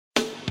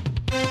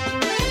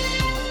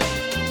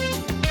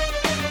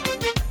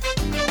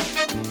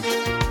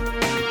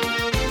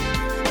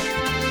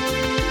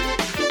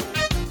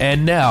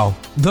And now,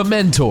 The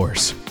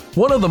Mentors,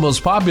 one of the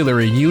most popular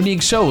and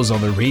unique shows on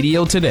the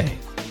radio today.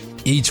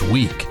 Each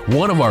week,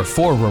 one of our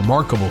 4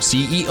 remarkable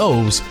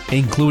CEOs,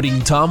 including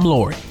Tom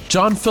Loarie,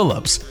 John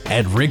Phillips,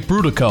 and Rick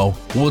Brudico,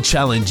 will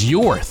challenge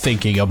your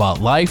thinking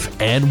about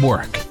life and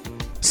work.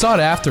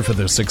 Sought after for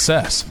their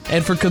success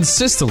and for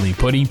consistently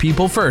putting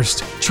people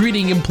first,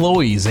 treating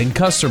employees and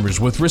customers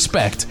with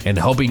respect, and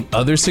helping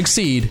others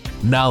succeed,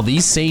 now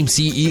these same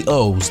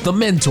CEOs, the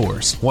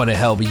mentors, want to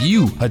help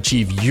you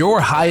achieve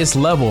your highest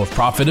level of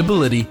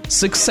profitability,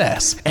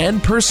 success,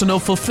 and personal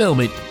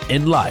fulfillment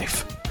in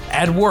life,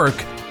 at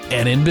work,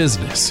 and in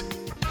business.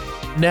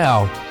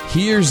 Now,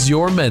 here's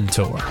your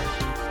mentor.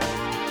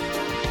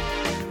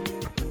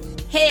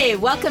 Hey,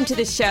 welcome to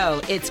the show.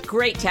 It's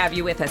great to have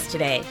you with us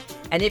today.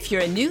 And if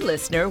you're a new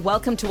listener,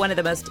 welcome to one of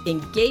the most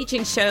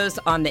engaging shows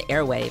on the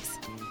airwaves.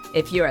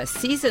 If you're a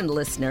seasoned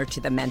listener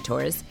to The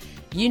Mentors,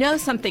 you know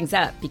something's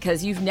up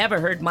because you've never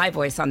heard my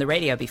voice on the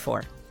radio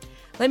before.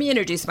 Let me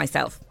introduce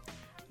myself.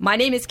 My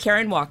name is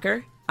Karen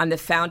Walker. I'm the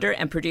founder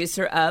and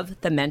producer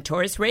of The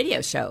Mentors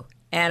radio show,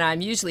 and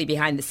I'm usually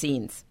behind the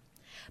scenes.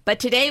 But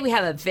today we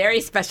have a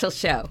very special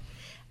show.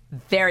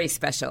 Very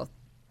special.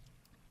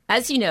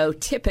 As you know,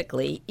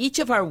 typically, each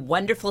of our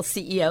wonderful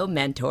CEO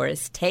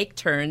mentors take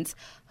turns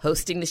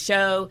hosting the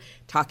show,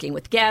 talking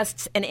with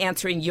guests, and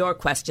answering your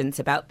questions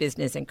about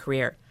business and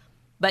career.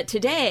 But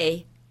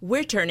today,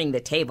 we're turning the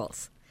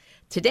tables.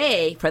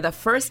 Today, for the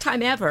first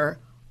time ever,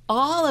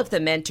 all of the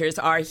mentors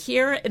are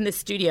here in the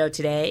studio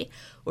today.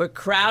 We're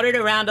crowded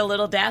around a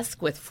little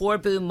desk with 4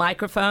 boom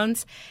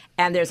microphones,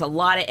 and there's a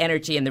lot of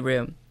energy in the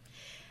room.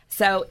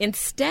 So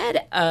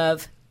instead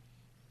of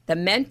the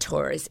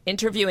mentors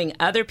interviewing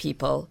other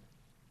people,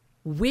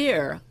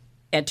 we're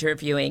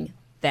interviewing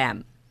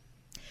them.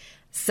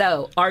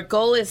 So our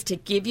goal is to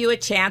give you a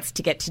chance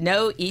to get to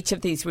know each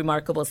of these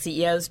remarkable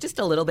CEOs just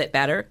a little bit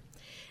better.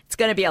 It's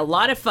going to be a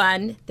lot of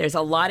fun. There's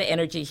a lot of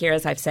energy here,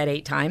 as I've said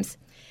 8 times.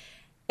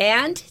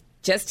 And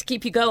just to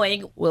keep you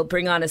going, we'll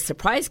bring on a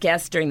surprise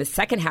guest during the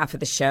second half of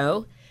the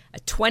show, a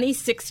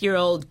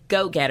 26-year-old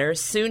go-getter,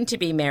 soon to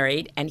be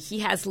married, and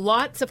he has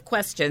lots of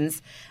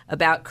questions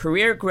about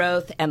career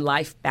growth and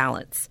life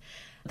balance.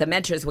 The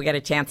mentors will get a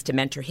chance to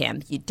mentor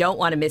him. You don't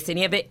want to miss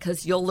any of it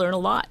because you'll learn a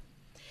lot.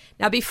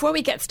 Now, before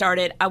we get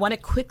started, I want to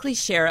quickly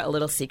share a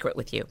little secret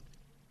with you.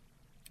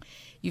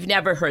 You've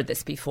never heard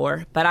this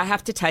before, but I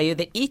have to tell you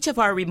that each of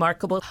our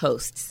remarkable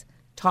hosts,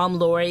 Tom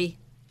Loarie,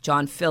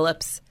 John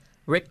Phillips,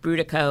 Rick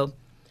Brudico,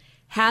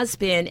 has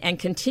been and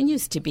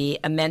continues to be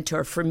a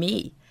mentor for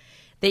me.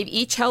 They've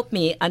each helped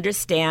me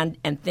understand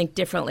and think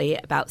differently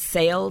about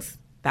sales,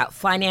 about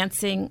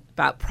financing,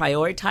 about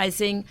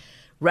prioritizing,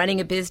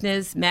 running a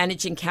business,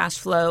 managing cash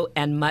flow,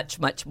 and much,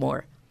 much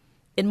more.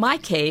 In my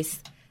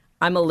case,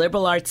 I'm a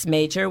liberal arts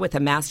major with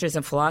a master's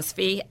in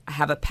philosophy. I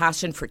have a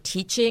passion for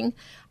teaching.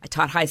 I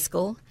taught high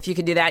school. If you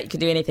can do that, you can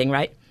do anything,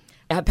 right?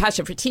 I have a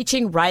passion for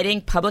teaching,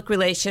 writing, public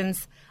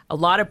relations, a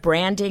lot of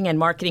branding and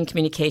marketing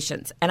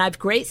communications. And I have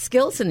great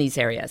skills in these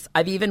areas.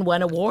 I've even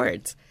won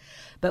awards.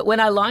 But when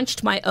I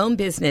launched my own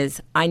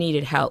business, I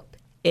needed help.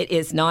 It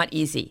is not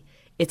easy.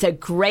 It's a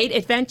great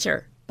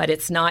adventure, but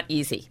it's not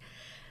easy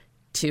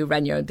to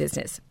run your own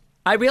business.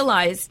 I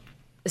realize,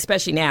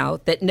 especially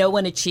now, that no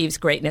one achieves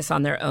greatness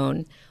on their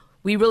own.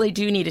 We really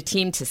do need a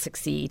team to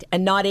succeed,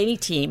 and not any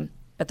team,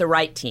 but the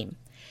right team.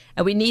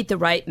 And we need the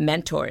right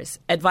mentors,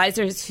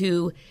 advisors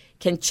who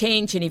can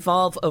change and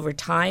evolve over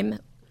time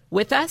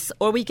with us,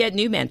 or we get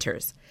new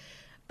mentors.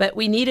 But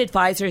we need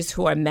advisors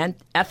who are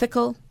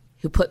ethical,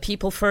 who put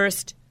people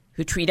first,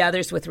 who treat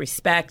others with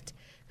respect,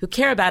 who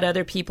care about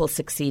other people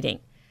succeeding.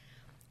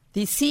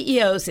 These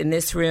CEOs in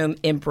this room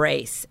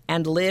embrace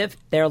and live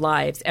their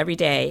lives every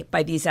day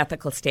by these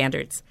ethical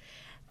standards.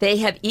 They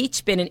have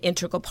each been an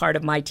integral part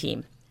of my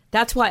team.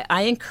 That's why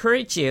I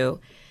encourage you,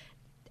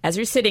 as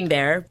you're sitting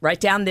there, write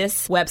down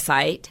this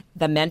website,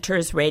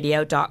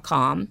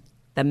 thementorsradio.com,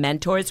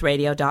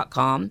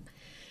 thementorsradio.com.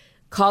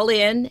 Call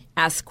in,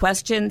 ask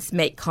questions,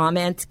 make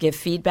comments, give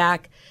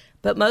feedback,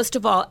 but most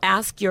of all,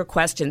 ask your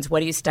questions.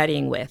 What are you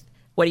studying with?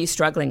 What are you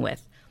struggling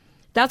with?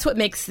 That's what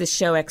makes this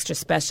show extra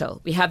special.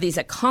 We have these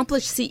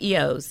accomplished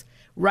CEOs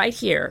right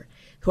here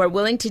who are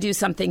willing to do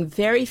something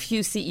very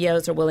few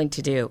CEOs are willing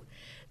to do.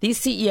 These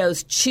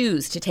CEOs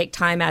choose to take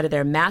time out of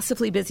their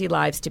massively busy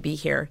lives to be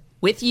here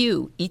with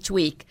you each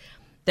week.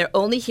 They're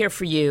only here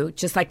for you,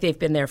 just like they've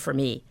been there for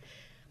me.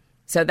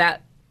 So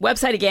that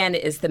website, again,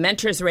 is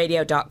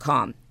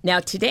thementorsradio.com.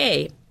 Now,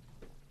 today,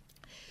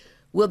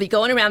 we'll be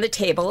going around the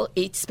table,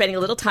 each spending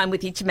a little time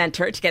with each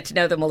mentor to get to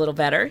know them a little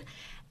better.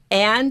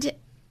 And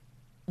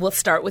we'll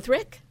start with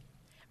Rick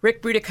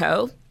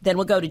Brudico, then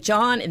we'll go to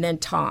John, and then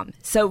Tom.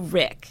 So,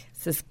 Rick,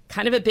 this is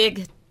kind of a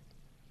big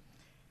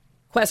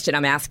question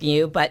I'm asking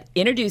you, but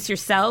introduce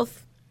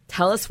yourself.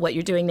 Tell us what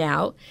you're doing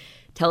now.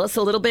 Tell us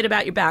a little bit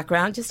about your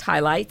background, just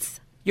highlights,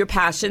 your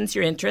passions,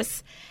 your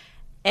interests,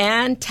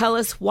 and tell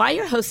us why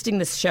you're hosting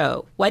this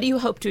show. What do you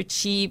hope to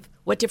achieve?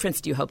 What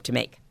difference do you hope to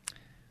make?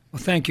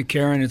 Well, thank you,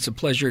 Karen. It's a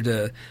pleasure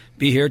to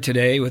be here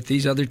today with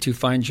these other two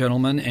fine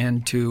gentlemen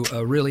and to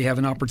really have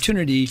an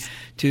opportunity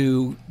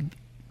to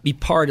be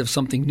part of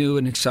something new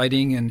and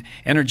exciting and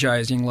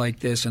energizing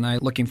like this. And I'm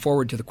looking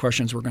forward to the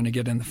questions we're going to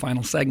get in the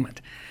final segment.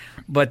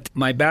 But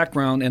my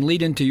background, and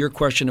lead into your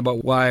question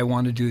about why I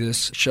want to do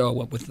this show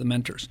with the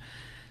mentors.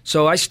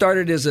 So I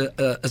started as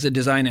a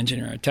design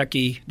engineer, a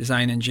techie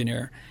design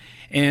engineer.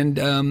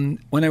 And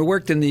when I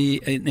worked in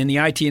the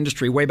IT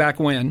industry way back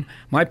when,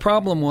 my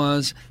problem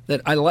was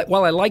that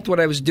while I liked what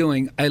I was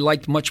doing, I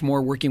liked much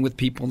more working with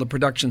people, the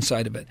production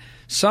side of it.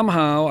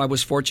 Somehow I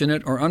was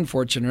fortunate or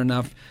unfortunate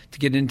enough to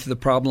get into the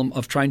problem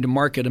of trying to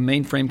market a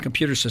mainframe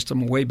computer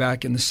system way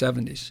back in the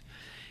 70s.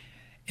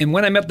 And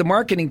when I met the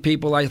marketing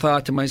people, I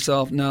thought to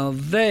myself, now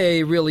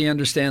they really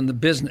understand the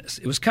business.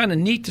 It was kind of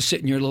neat to sit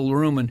in your little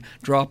room and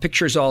draw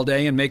pictures all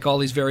day and make all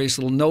these various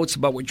little notes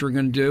about what you were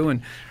going to do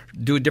and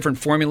do different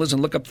formulas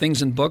and look up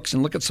things in books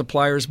and look at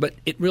suppliers, but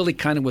it really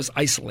kind of was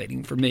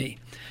isolating for me.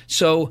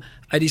 So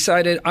I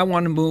decided I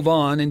want to move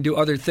on and do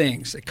other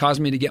things. It caused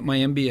me to get my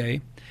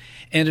MBA.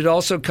 And it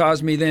also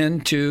caused me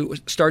then to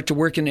start to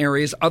work in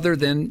areas other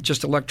than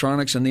just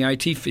electronics and the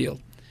IT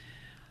field.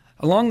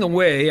 Along the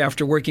way,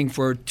 after working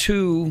for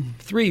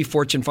 3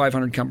 Fortune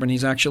 500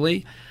 companies,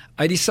 actually,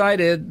 I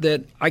decided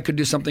that I could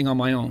do something on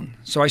my own.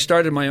 So I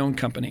started my own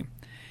company.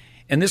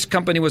 And this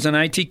company was an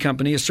IT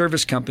company, a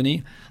service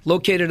company,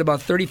 located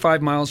about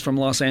 35 miles from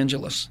Los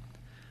Angeles.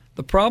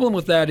 The problem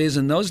with that is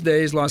in those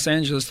days, Los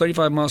Angeles,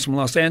 35 miles from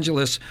Los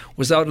Angeles,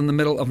 was out in the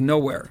middle of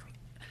nowhere.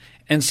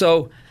 And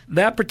so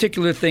that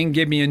particular thing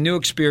gave me a new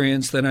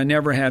experience that I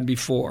never had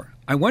before.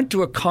 I went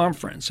to a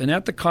conference, and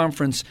at the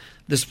conference,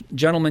 this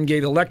gentleman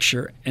gave a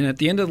lecture, and at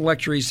the end of the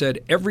lecture, he said,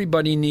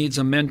 everybody needs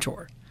a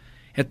mentor.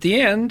 At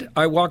the end,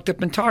 I walked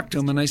up and talked to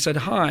him, and I said,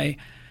 hi,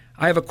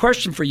 I have a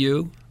question for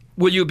you.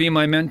 Will you be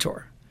my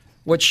mentor?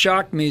 What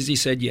shocked me is he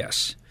said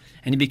yes.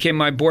 And he became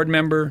my board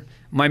member,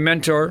 my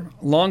mentor,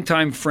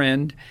 longtime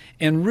friend,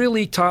 and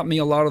really taught me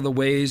a lot of the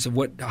ways of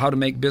how to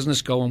make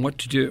business go and what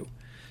to do.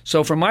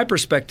 So from my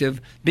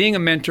perspective, being a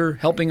mentor,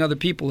 helping other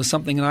people is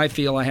something that I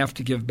feel I have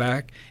to give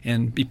back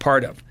and be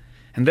part of.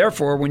 And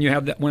therefore, when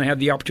I had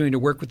the opportunity to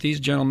work with these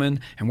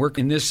gentlemen and work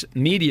in this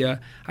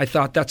media, I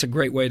thought that's a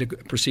great way to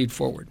proceed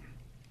forward.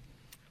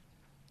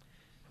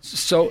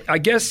 So I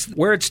guess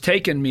where it's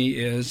taken me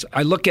is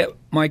I look at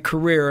my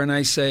career and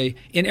I say,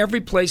 in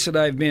every place that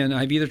I've been,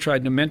 I've either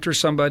tried to mentor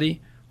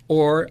somebody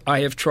or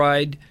I have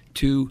tried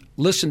to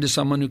listen to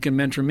someone who can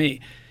mentor me.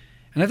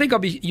 And I think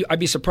I'd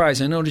be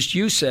surprised. I noticed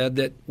you said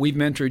that we've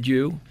mentored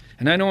you.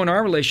 And I know in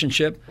our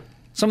relationship,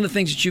 some of the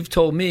things that you've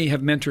told me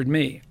have mentored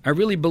me. I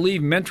really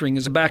believe mentoring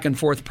is a back and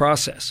forth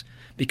process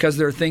because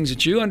there are things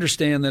that you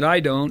understand that I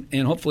don't,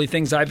 and hopefully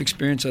things I've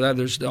experienced that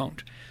others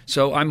don't.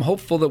 So I'm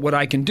hopeful that what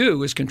I can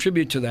do is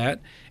contribute to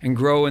that and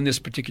grow in this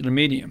particular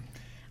medium.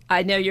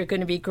 I know you're going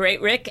to be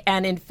great, Rick.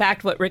 And in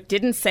fact, what Rick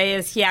didn't say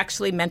is he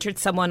actually mentored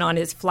someone on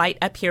his flight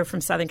up here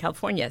from Southern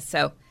California.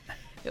 So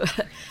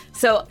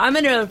I'm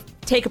going to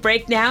take a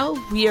break now.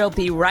 We'll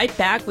be right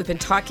back. We've been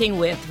talking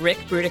with Rick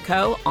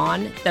Brutico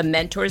on the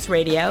Mentors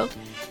Radio.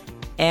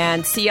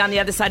 And see you on the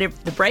other side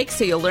of the break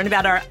so you'll learn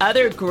about our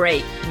other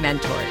great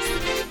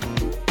mentors.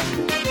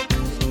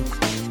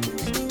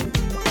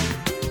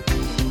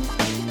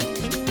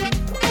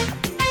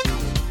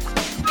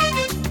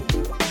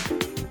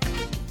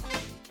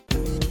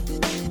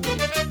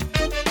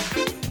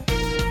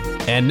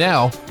 And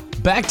now,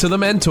 back to the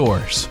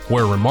Mentors,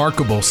 where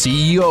remarkable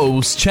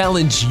CEOs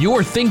challenge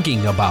your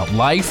thinking about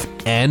life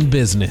and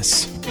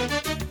business.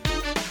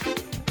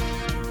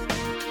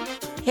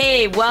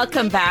 Hey,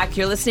 welcome back.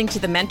 You're listening to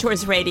the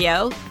Mentors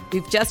Radio.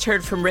 We've just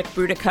heard from Rick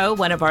Brutico,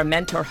 one of our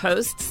mentor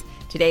hosts.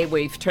 Today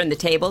we've turned the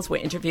tables.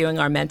 We're interviewing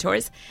our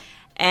mentors.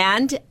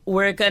 And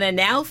we're going to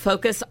now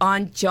focus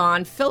on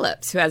John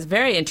Phillips, who has a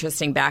very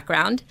interesting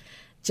background.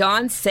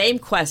 John, same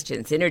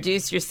questions.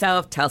 Introduce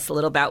yourself. Tell us a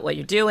little about what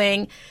you're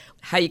doing,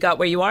 how you got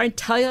where you are, and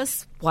tell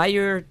us why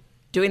you're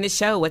doing this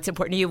show. What's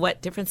important to you?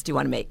 What difference do you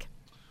want to make?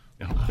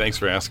 Thanks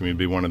for asking me to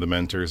be one of the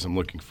mentors. I'm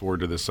looking forward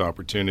to this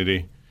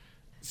opportunity.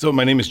 So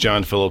my name is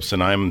John Phillips,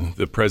 and I'm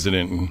the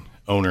president and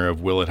owner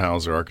of Willett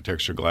Hauser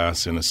Architecture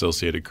Glass and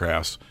Associated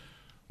Crafts.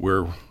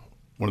 We're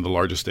one of the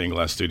largest stained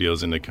glass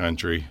studios in the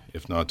country,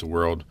 if not the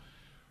world.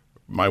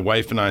 My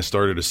wife and I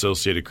started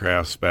Associated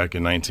Crafts back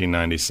in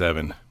 1997.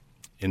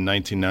 In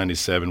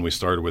 1997, we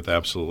started with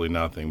absolutely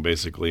nothing,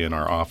 basically in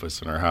our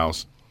office in our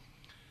house.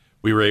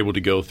 We were able to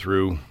go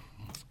through,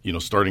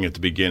 starting at the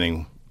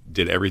beginning,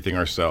 did everything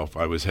ourselves.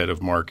 I was head of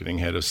marketing,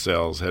 head of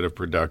sales, head of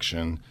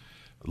production,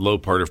 low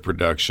part of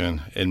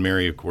production, and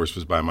Mary, of course,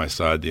 was by my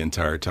side the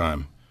entire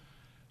time.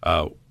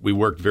 We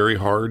worked very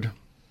hard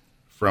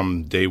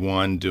from day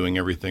one doing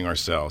everything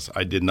ourselves.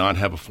 I did not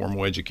have a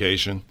formal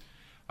education.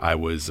 I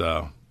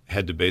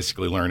had to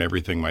basically learn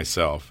everything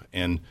myself.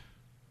 And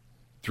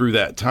through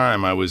that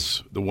time,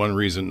 the one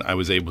reason I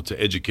was able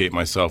to educate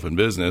myself in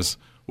business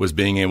was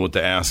being able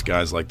to ask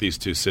guys like these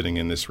two sitting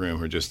in this room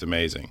who are just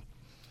amazing.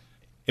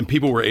 And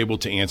people were able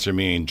to answer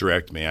me and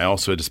direct me. I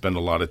also had to spend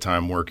a lot of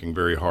time working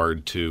very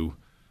hard to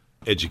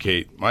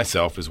educate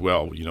myself as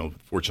well.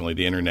 Fortunately,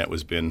 the internet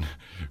was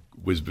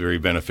very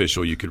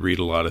beneficial. You could read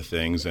a lot of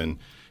things, and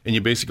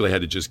you basically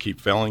had to just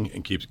keep failing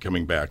and keep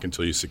coming back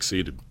until you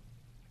succeeded.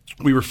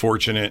 We were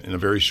fortunate in a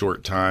very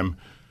short time.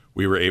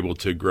 We were able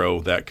to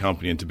grow that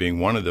company into being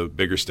one of the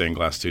bigger stained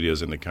glass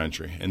studios in the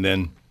country. And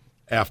then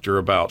after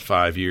about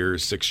 6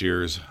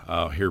 years,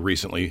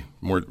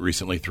 more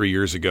recently, 3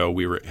 years ago,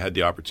 we had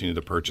the opportunity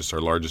to purchase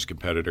our largest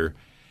competitor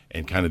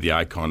and kind of the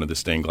icon of the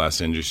stained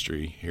glass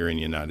industry here in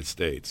the United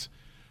States.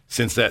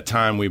 Since that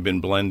time, we've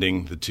been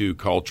blending the two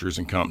cultures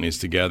and companies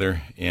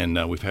together,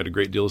 and we've had a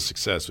great deal of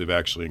success. We've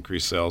actually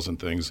increased sales and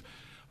things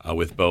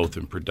with both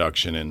in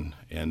production,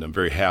 and I'm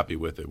very happy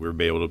with it. We've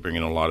been able to bring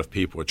in a lot of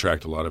people,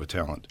 attract a lot of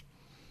talent.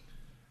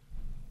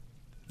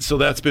 So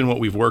that's been what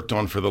we've worked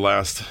on for the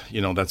last,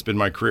 that's been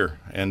my career.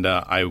 And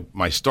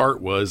my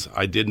start was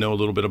I did know a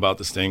little bit about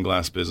the stained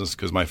glass business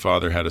because my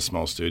father had a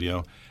small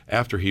studio.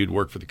 After he'd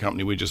worked for the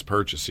company we just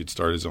purchased, he'd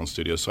started his own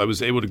studio. So I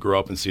was able to grow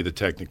up and see the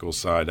technical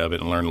side of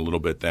it and learn a little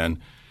bit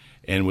then,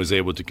 and was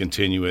able to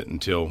continue it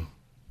until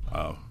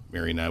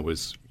Mary and I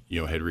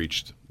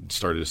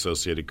started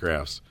Associated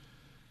Crafts.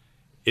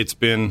 It's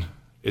been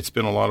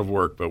a lot of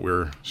work, but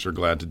we're sure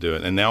glad to do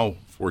it. And now,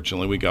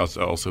 fortunately, we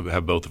also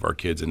have both of our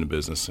kids in the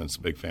business, since it's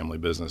a big family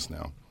business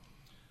now.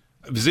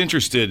 I was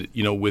interested,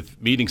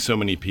 with meeting so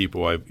many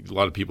people. A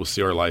lot of people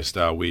see our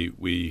lifestyle.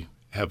 We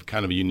have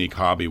kind of a unique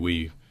hobby.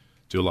 We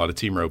do a lot of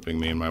team roping,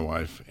 me and my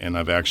wife, and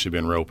I've actually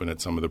been roping at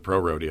some of the pro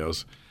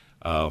rodeos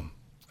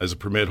as a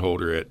permit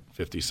holder at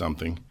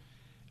 50-something,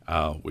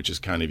 which is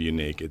kind of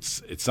unique.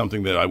 It's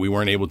something that we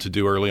weren't able to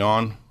do early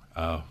on.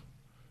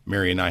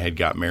 Mary and I had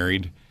got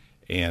married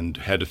and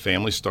had a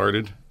family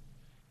started,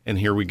 and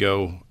here we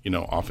go,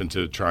 off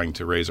into trying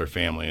to raise our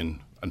family. And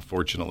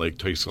unfortunately, it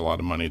takes a lot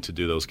of money to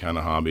do those kind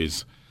of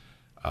hobbies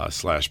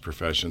 /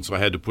 professions. So I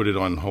had to put it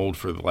on hold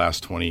for the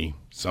last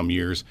 20-some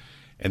years.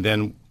 And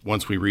then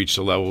once we reached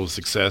a level of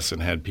success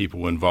and had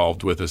people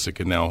involved with us that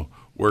could now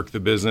work the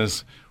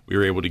business, we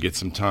were able to get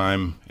some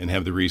time and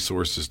have the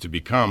resources to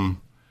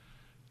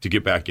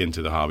get back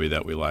into the hobby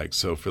that we like.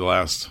 So for the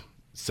last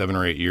 7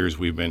 or 8 years,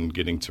 we've been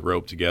getting to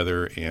rope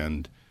together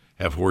and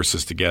have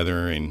horses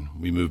together, and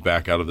we moved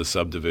back out of the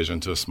subdivision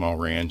to a small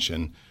ranch,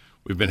 and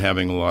we've been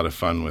having a lot of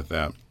fun with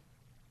that.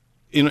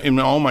 In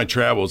all my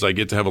travels, I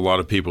get to have a lot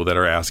of people that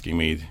are asking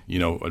me,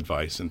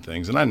 advice and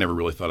things, and I never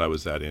really thought I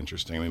was that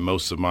interesting. I mean,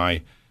 most of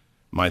my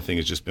thing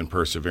has just been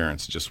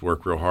perseverance. Just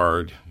work real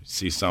hard,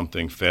 see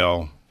something,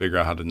 fail, figure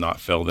out how to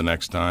not fail the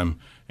next time,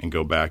 and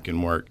go back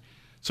and work.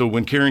 So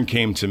when Karen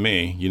came to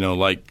me,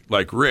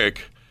 like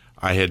Rick,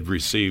 I had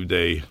received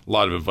a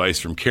lot of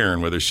advice from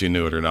Karen, whether she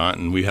knew it or not,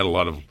 and we had a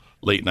lot of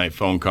late-night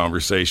phone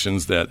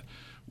conversations that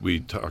we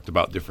talked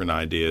about different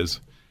ideas.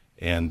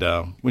 And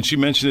when she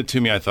mentioned it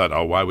to me, I thought,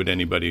 why would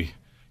anybody,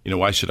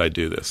 why should I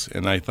do this?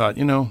 And I thought,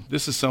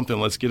 this is something,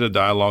 let's get a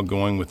dialogue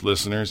going with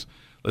listeners.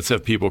 Let's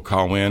have people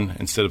call in.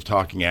 Instead of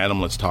talking at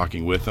them, let's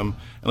talking with them.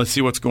 And let's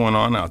see what's going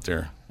on out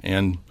there.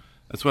 And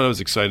that's what I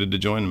was excited to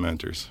join the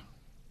Mentors.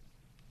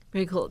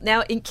 Very cool.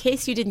 Now, in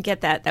case you didn't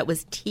get that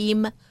was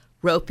team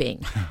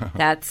roping.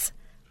 That's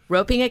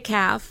roping a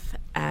calf.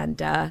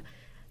 And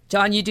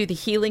John, you do the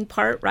healing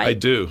part, right? I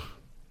do.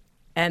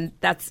 And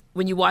that's,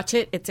 when you watch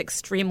it, it's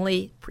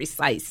extremely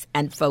precise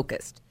and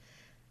focused.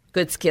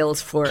 Good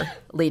skills for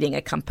leading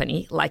a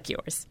company like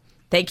yours.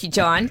 Thank you,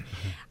 John.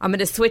 I'm going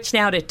to switch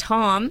now to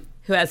Tom,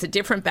 who has a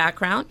different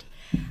background.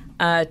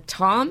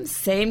 Tom,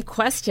 same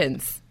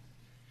questions.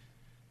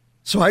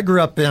 So I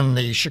grew up in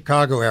the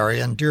Chicago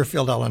area in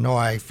Deerfield,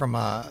 Illinois, from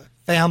a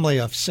family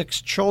of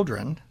 6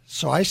 children.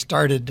 So I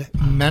started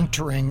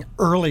mentoring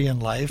early in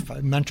life.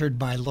 I mentored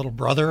my little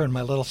brother and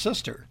my little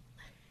sister,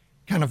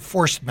 kind of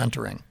forced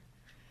mentoring.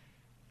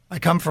 I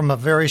come from a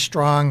very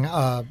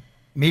strong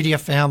media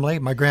family.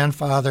 My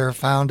grandfather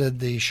founded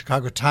the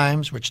Chicago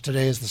Times, which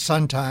today is the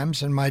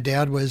Sun-Times, and my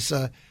dad was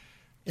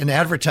in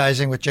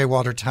advertising with J.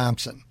 Walter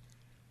Thompson.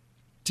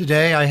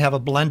 Today I have a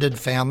blended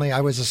family.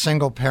 I was a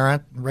single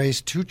parent,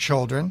 raised 2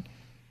 children,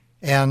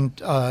 and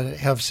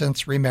have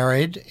since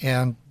remarried,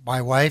 and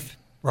my wife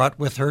brought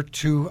with her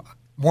 2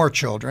 more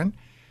children.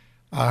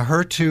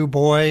 Her 2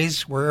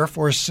 boys were Air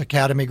Force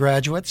Academy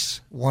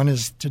graduates. One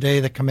is today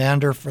the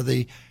commander for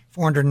the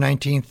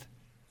 419th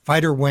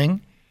Fighter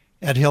Wing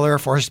at Hill Air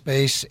Force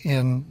Base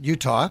in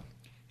Utah.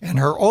 And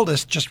her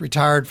oldest just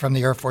retired from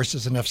the Air Force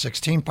as an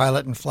F-16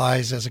 pilot and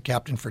flies as a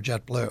captain for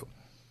JetBlue.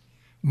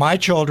 My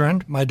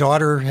children, my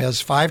daughter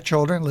has 5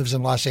 children, lives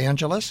in Los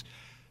Angeles.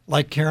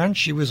 Like Karen,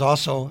 she was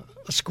also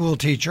a school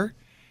teacher.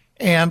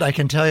 And I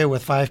can tell you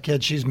with 5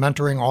 kids, she's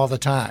mentoring all the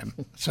time.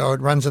 So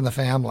it runs in the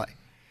family.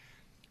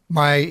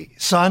 My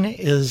son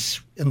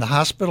is in the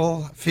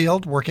hospital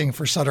field working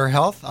for Sutter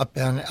Health up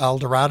in El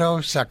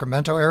Dorado,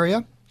 Sacramento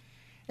area.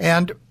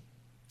 And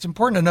it's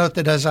important to note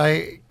that as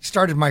I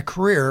started my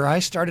career, I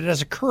started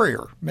as a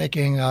courier,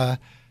 making $1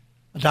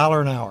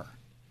 an hour.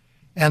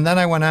 And then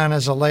I went on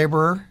as a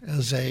laborer,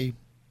 as a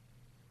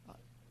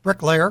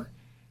bricklayer,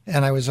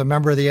 and I was a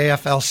member of the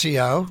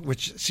AFL-CIO,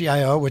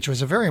 which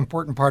was a very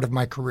important part of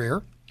my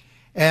career.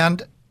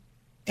 And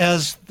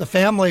as the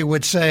family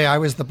would say, I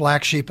was the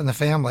black sheep in the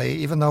family.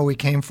 Even though we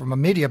came from a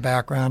media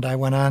background, I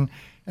went on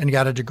and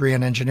got a degree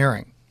in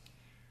engineering.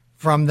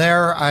 From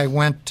there, I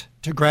went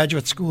to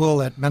graduate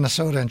school at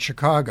Minnesota and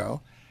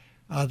Chicago.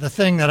 The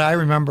thing that I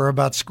remember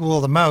about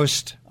school the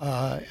most,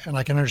 and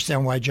I can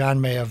understand why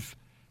John may have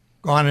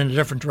gone in a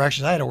different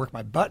direction, I had to work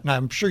my butt, and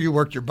I'm sure you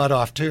worked your butt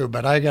off too,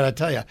 but I got to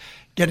tell you,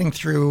 getting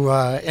through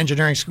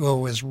engineering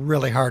school was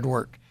really hard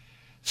work.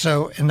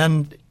 So, and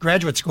then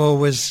graduate school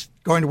was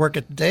going to work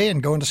at the day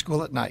and going to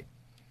school at night.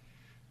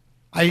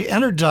 I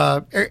entered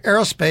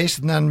aerospace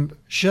and then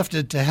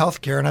shifted to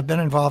healthcare, and I've been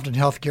involved in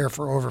healthcare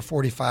for over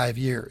 45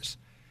 years.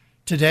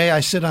 Today, I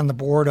sit on the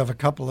board of a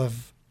couple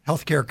of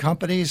healthcare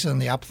companies in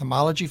the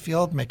ophthalmology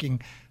field,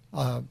 making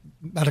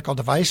medical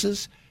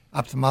devices,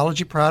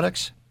 ophthalmology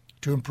products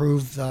to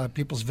improve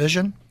people's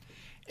vision.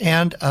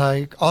 And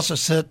I also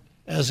sit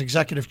as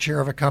executive chair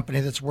of a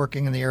company that's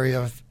working in the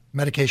area of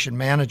medication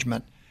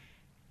management,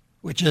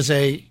 which is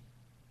a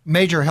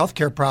major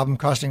healthcare problem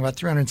costing about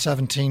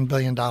 $317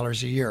 billion a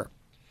year.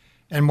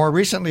 And more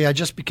recently, I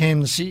just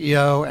became the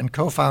CEO and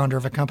co-founder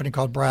of a company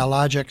called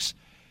Briologics,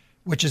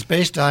 which is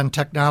based on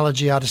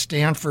technology out of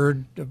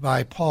Stanford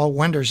by Paul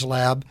Wender's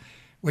lab,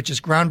 which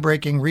is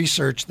groundbreaking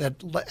research that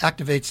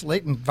activates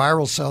latent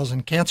viral cells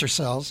and cancer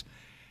cells.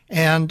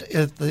 And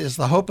it is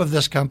the hope of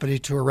this company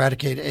to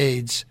eradicate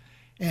AIDS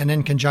and,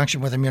 in conjunction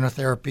with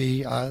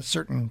immunotherapy,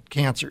 certain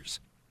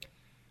cancers.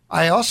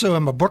 I also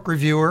am a book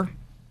reviewer,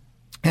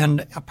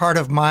 and a part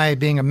of my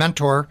being a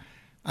mentor,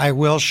 I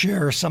will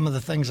share some of the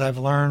things I've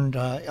learned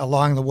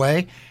along the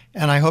way,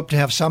 and I hope to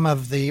have some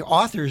of the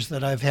authors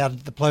that I've had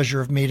the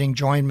pleasure of meeting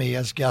join me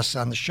as guests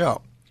on the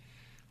show.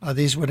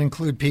 These would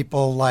include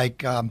people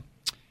like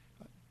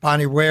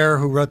Bonnie Ware,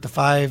 who wrote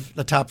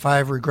the top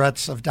 5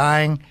 regrets of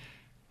dying,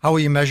 How Will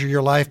You Measure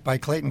Your Life by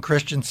Clayton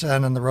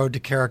Christensen, and The Road to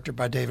Character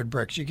by David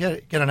Brooks. You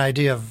get an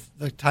idea of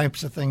the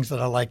types of things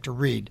that I like to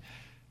read.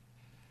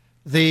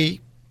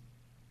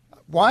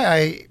 Why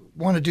I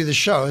want to do the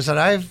show is that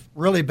I've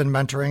really been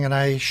mentoring, and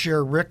I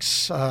share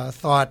Rick's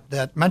thought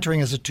that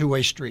mentoring is a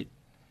two-way street.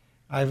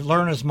 I've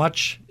learned as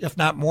much, if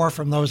not more,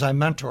 from those I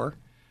mentor,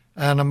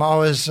 and I'm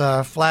always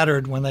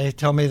flattered when they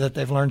tell me that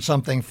they've learned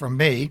something from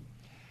me.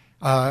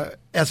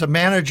 As a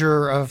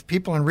manager of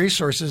people and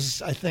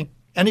resources, I think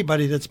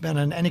anybody that's been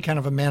in any kind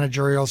of a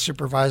managerial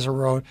supervisor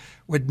role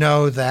would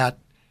know that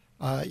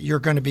you're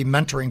going to be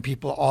mentoring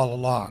people all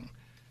along.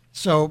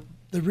 So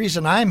the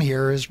reason I'm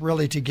here is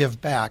really to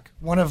give back.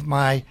 One of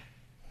my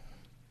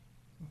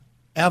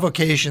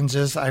avocations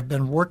is I've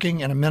been working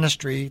in a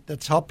ministry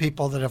that's helped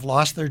people that have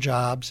lost their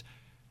jobs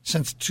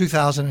since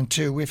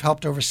 2002. We've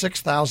helped over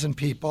 6,000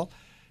 people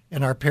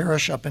in our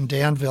parish up in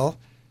Danville.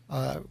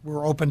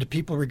 We're open to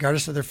people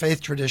regardless of their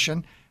faith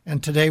tradition,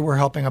 and today we're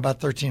helping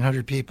about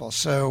 1,300 people.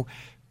 So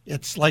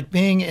it's like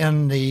being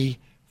in the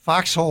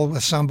foxhole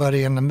with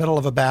somebody in the middle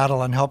of a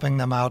battle and helping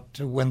them out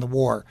to win the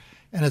war.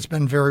 And it's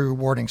been very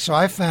rewarding. So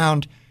I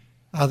found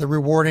the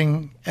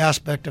rewarding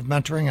aspect of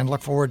mentoring and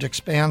look forward to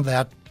expand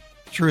that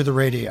through the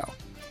radio.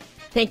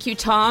 Thank you,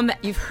 Tom.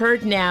 You've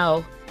heard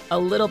now a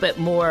little bit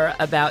more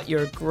about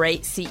your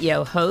great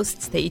CEO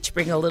hosts. They each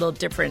bring a little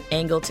different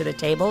angle to the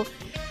table.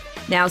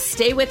 Now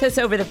stay with us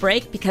over the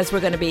break because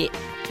we're going to be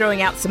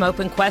throwing out some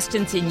open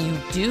questions, and you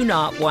do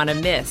not want to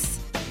miss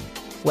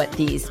what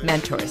these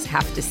mentors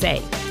have to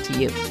say to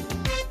you.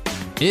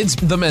 It's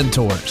The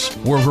Mentors,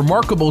 where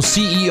remarkable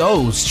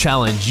CEOs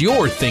challenge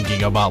your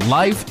thinking about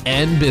life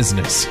and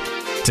business.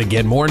 To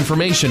get more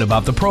information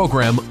about the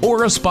program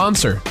or a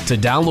sponsor, to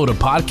download a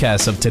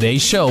podcast of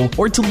today's show,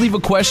 or to leave a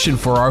question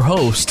for our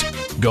host,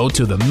 go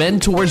to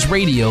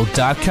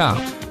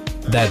thementorsradio.com.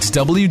 That's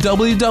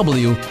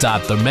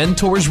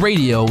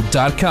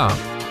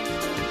www.thementorsradio.com.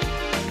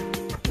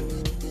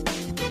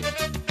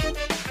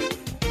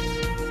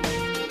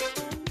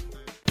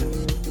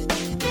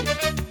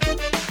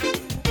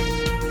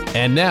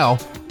 And now,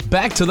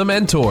 back to The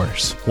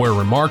Mentors, where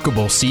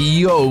remarkable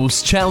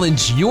CEOs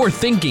challenge your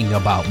thinking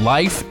about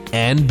life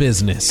and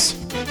business.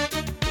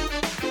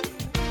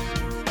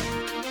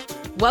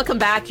 Welcome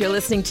back. You're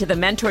listening to The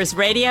Mentors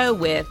Radio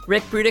with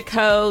Rick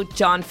Brudico,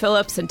 John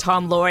Phillips, and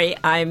Tom Laurie.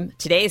 I'm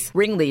today's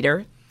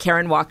ringleader,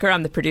 Karen Walker.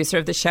 I'm the producer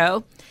of the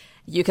show.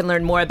 You can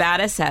learn more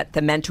about us at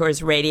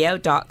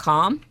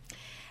thementorsradio.com.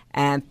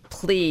 And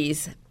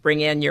please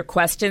bring in your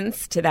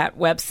questions to that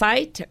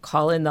website.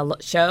 Call in the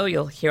show.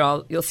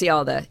 You'll see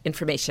all the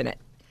information at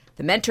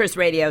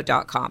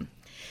thementorsradio.com.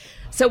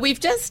 So we've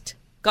just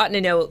gotten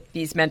to know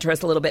these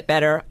mentors a little bit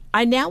better.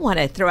 I now want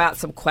to throw out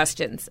some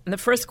questions. And the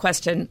first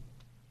question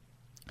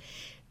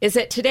is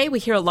that today we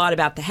hear a lot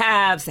about the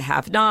haves, the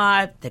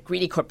have-not, the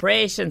greedy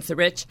corporations, the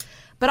rich.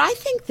 But I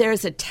think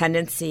there's a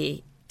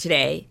tendency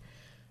today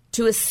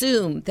to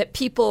assume that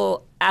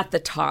people at the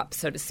top,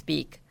 so to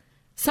speak,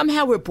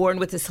 somehow were born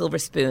with a silver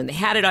spoon. They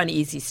had it on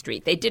easy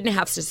street. They didn't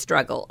have to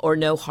struggle or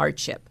no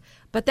hardship.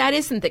 But that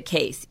isn't the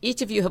case.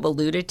 Each of you have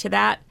alluded to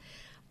that.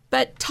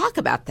 But talk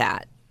about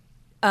that.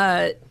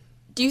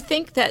 Do you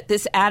think that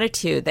this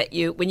attitude that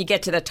when you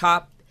get to the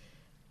top,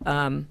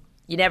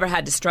 You never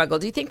had to struggle.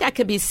 Do you think that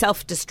could be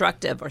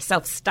self-destructive or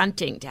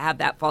self-stunting to have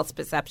that false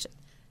perception?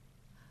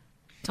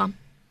 Tom?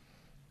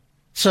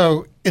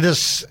 So it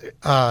is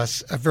a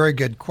very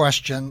good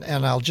question,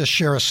 and I'll just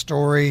share a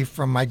story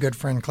from my good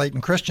friend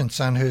Clayton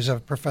Christensen, who's a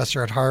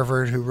professor at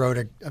Harvard who wrote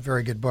a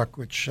very good book,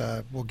 which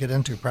we'll get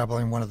into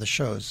probably in one of the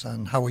shows,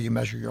 on how will you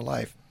measure your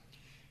life.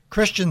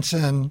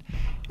 Christensen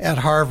at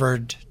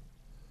Harvard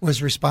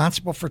was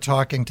responsible for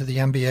talking to the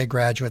MBA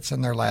graduates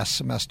in their last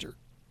semester.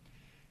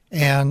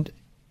 And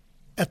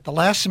at the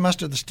last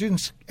semester, the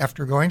students,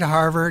 after going to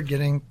Harvard,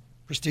 getting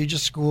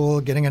prestigious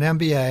school, getting an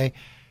MBA,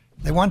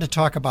 they wanted to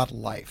talk about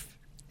life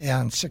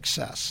and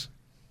success,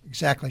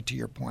 exactly to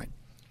your point.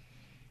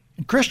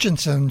 And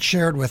Christensen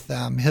shared with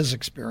them his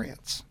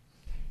experience.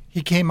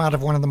 He came out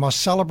of one of the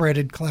most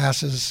celebrated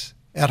classes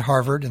at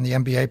Harvard in the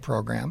MBA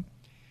program,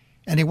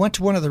 and he went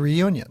to one of the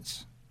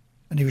reunions,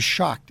 and he was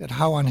shocked at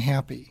how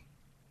unhappy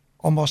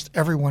almost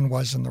everyone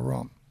was in the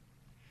room.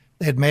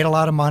 They had made a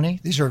lot of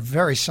money. These are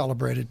very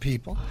celebrated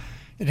people.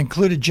 It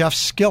included Jeff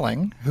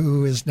Skilling,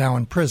 who is now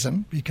in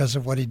prison because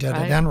of what he did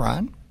at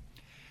Enron.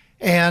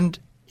 And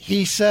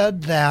he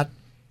said that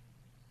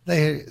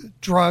they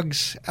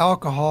drugs,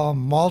 alcohol,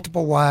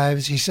 multiple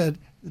wives. He said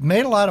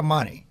made a lot of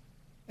money,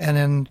 and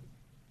in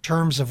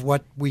terms of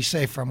what we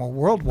say from a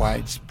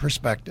worldwide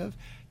perspective,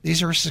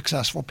 these are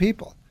successful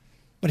people.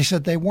 But he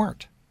said they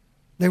weren't.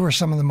 They were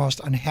some of the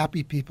most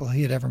unhappy people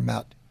he had ever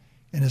met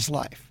in his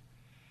life.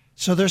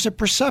 So there's a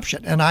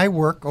perception, and I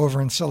work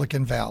over in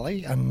Silicon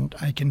Valley, and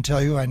I can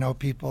tell you I know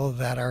people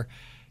that are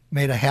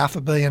made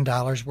 $500 million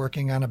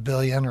working on $1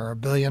 billion, or $1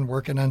 billion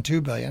working on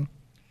 $2 billion,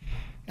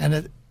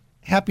 and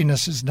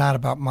happiness is not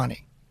about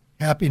money.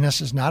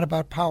 Happiness is not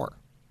about power.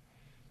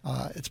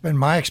 It's been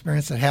my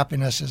experience that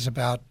happiness is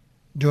about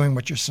doing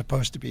what you're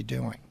supposed to be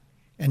doing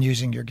and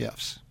using your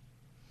gifts.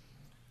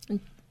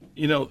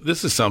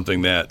 This is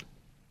something that,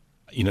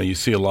 you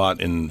see a lot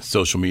in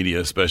social media,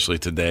 especially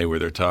today, where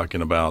they're talking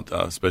about,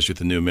 especially with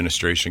the new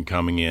administration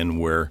coming in,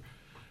 where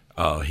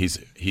he's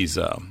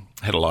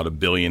had a lot of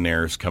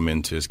billionaires come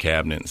into his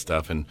cabinet and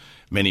stuff, and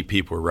many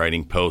people are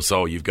writing posts,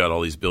 oh, you've got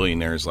all these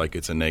billionaires, like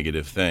it's a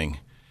negative thing.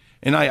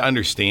 And I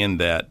understand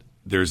that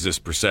there's this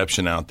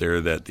perception out there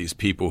that these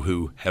people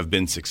who have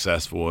been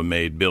successful and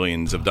made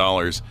billions of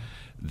dollars,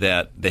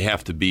 that they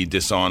have to be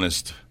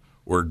dishonest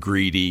or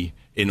greedy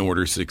in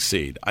order to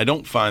succeed. I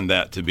don't find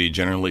that to be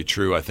generally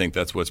true. I think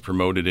that's what's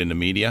promoted in the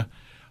media.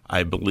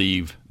 I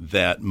believe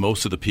that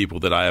most of the people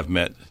that I have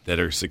met that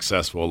are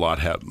successful,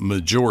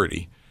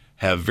 majority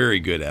have very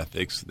good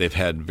ethics. They've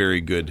had very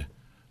good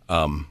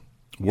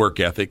work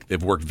ethic.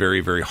 They've worked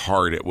very, very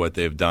hard at what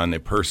they've done. They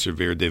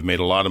persevered. They've made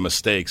a lot of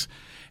mistakes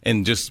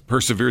and just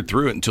persevered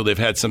through it until they've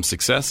had some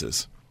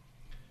successes.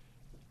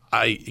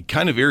 It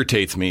kind of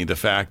irritates me, the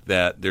fact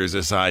that there's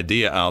this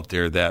idea out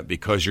there that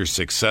because you're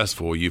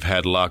successful, you've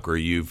had luck, or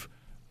you've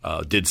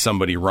did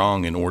somebody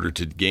wrong in order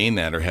to gain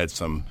that, or had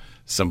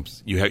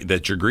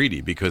that you're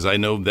greedy. Because I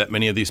know that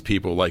many of these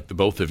people, like the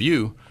both of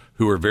you,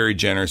 who are very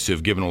generous, who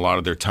have given a lot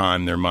of their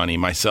time, their money.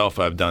 Myself,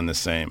 I've done the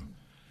same.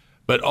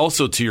 But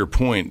also, to your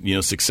point,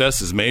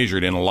 success is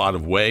measured in a lot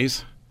of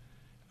ways,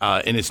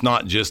 and it's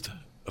not just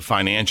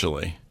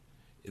financially.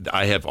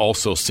 I have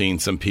also seen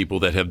some people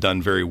that have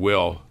done very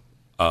well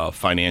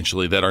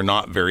financially that are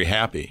not very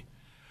happy.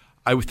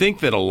 I would think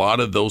that a lot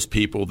of those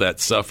people that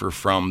suffer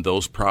from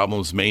those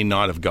problems may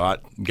not have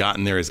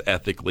gotten there as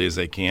ethically as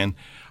they can.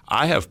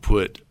 I have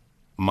put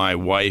my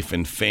wife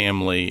and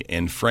family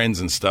and friends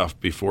and stuff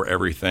before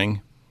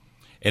everything.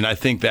 And I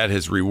think that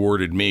has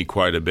rewarded me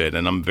quite a bit.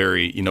 And I'm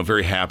very,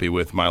 very happy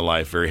with my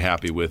life, very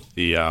happy with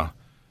the,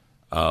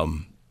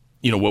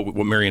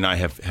 what Mary and I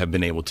have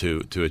been able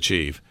to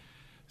achieve.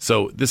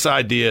 So this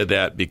idea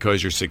that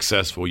because you're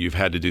successful, you've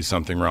had to do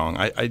something wrong,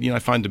 I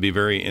find to be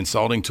very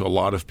insulting to a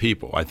lot of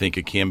people. I think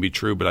it can be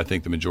true, but I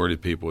think the majority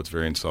of people, it's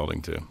very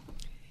insulting to.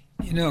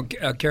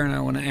 Karen, I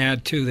want to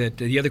add, too, that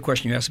the other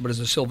question you asked about is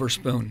a silver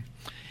spoon.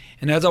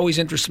 And that's always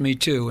interests me,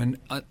 too. And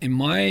in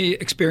my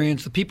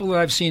experience, the people that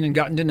I've seen and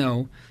gotten to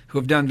know who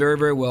have done very,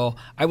 very well,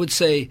 I would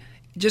say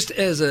just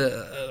as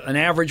an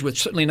average,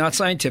 which certainly not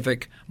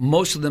scientific,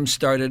 most of them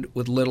started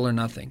with little or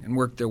nothing and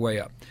worked their way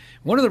up.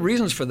 One of the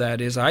reasons for that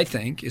is, I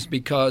think, is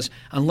because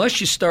unless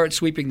you start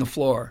sweeping the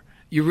floor,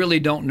 you really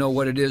don't know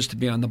what it is to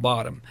be on the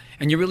bottom.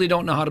 And you really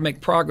don't know how to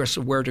make progress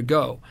of where to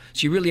go.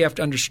 So you really have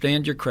to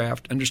understand your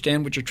craft,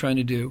 understand what you're trying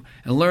to do,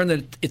 and learn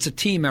that it's a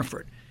team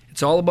effort.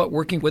 It's all about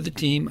working with a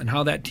team and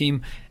how that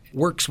team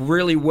works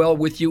really well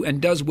with you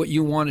and does what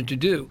you want it to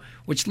do.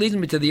 Which leads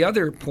me to the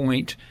other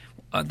point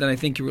that I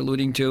think you're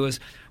alluding to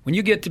is when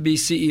you get to be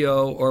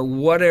CEO or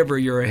whatever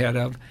you're ahead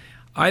of,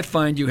 I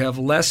find you have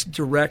less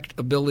direct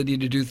ability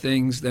to do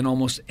things than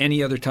almost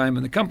any other time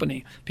in the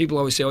company. People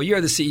always say, oh,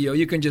 you're the CEO.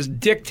 You can just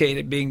dictate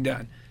it being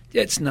done.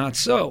 It's not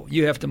so.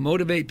 You have to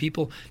motivate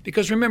people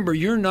because, remember,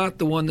 you're not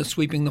the one that's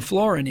sweeping the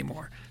floor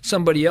anymore.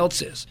 Somebody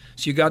else is.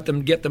 So you got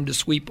them, get them to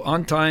sweep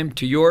on time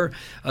to your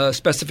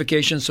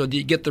specifications so that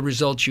you get the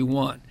results you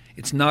want.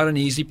 It's not an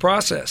easy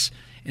process.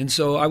 And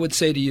so I would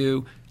say to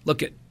you,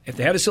 look, If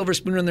they had a silver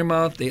spoon in their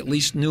mouth, they at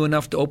least knew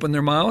enough to open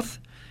their mouth.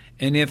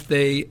 And if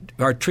they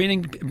are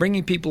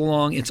bringing people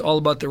along, it's all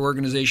about their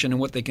organization and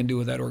what they can do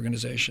with that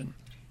organization.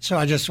 So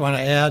I just want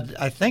to add,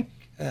 I think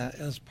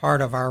as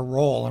part of our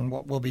role and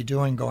what we'll be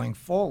doing going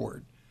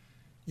forward,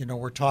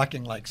 we're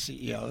talking like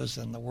CEOs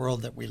in the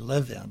world that we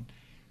live in.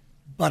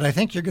 But I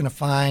think you're going to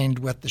find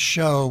with the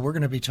show, we're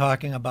going to be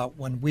talking about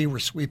when we were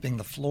sweeping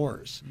the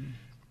floors.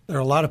 There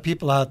are a lot of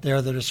people out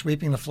there that are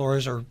sweeping the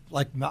floors, or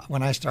like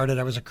when I started,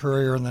 I was a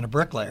courier and then a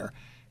bricklayer.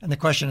 And the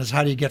question is,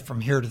 how do you get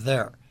from here to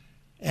there?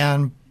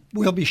 And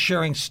we'll be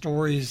sharing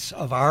stories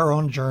of our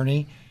own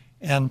journey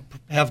and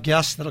have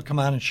guests that'll come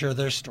on and share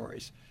their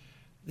stories.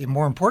 The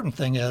more important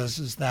thing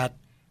is that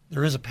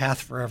there is a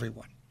path for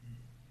everyone.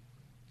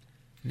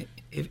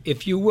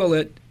 If you will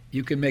it,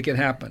 you can make it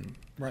happen.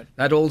 Right.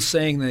 That old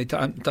saying they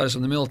taught us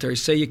in the military,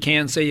 say you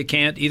can, say you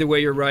can't, either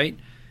way you're right.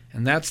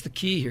 And that's the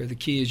key here. The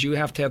key is you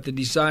have to have the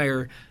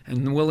desire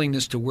and the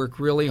willingness to work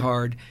really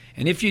hard.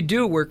 And if you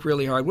do work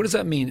really hard, what does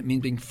that mean? It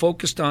means being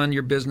focused on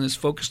your business,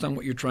 focused on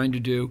what you're trying to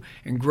do,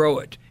 and grow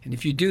it. And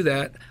if you do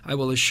that, I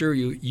will assure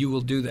you, you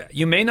will do that.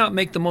 You may not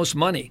make the most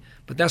money,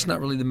 but that's not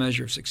really the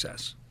measure of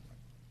success.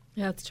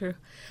 Yeah, that's true.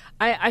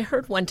 I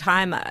heard one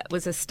time, it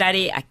was a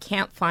study, I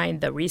can't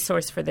find the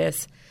resource for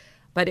this,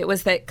 but it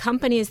was that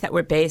companies that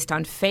were based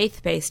on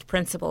faith-based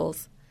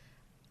principles,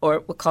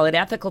 or we'll call it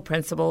ethical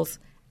principles,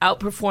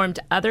 outperformed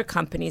other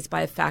companies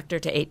by a factor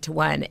to 8 to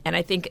 1. And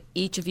I think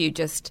each of you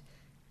just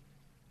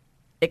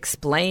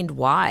explained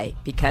why,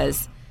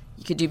 because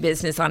you could do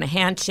business on a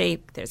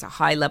handshake, there's a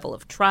high level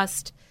of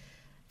trust.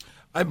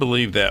 I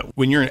believe that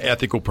when you're an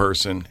ethical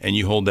person and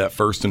you hold that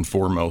first and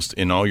foremost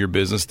in all your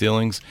business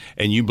dealings,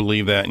 and you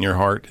believe that in your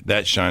heart,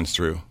 that shines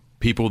through.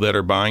 People that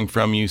are buying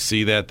from you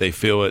see that, they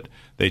feel it,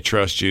 they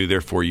trust you,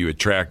 therefore you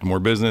attract more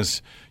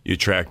business, you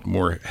attract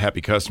more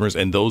happy customers,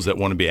 and those that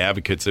want to be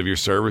advocates of your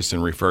service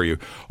and refer you.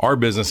 Our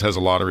business has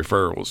a lot of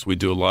referrals. We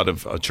do a lot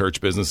of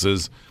church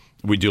businesses.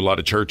 We do a lot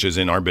of churches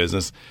in our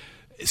business.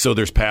 So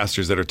there's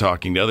pastors that are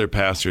talking to other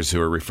pastors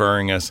who are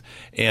referring us,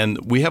 and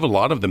we have a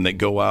lot of them that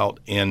go out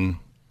and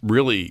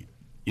really,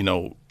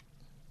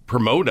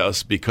 promote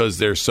us because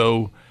they're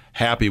so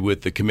happy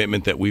with the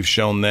commitment that we've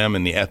shown them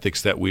and the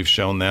ethics that we've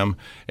shown them,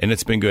 and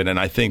it's been good. And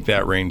I think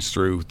that reigns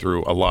through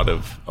a lot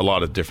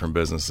of different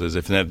businesses.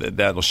 If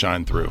that'll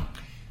shine through.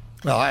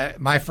 Well,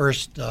 my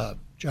first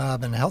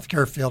job in the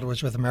healthcare field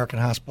was with American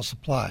Hospital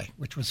Supply,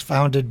 which was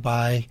founded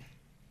by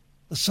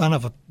the son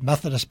of a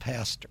Methodist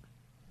pastor.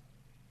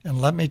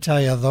 And let me tell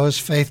you, those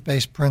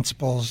faith-based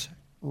principles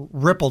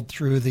rippled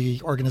through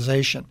the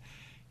organization.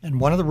 And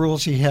one of the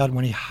rules he had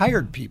when he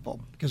hired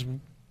people, because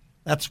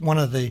that's one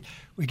of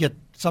we get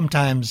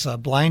sometimes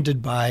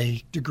blinded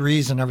by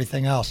degrees and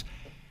everything else.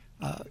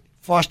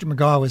 Foster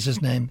McGaw was his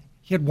name.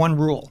 He had one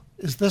rule.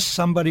 Is this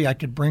somebody I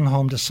could bring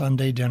home to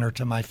Sunday dinner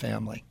to my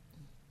family?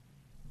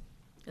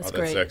 That's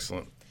great. Great.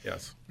 Excellent.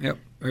 Yes. Yep,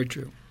 very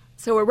true.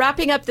 So we're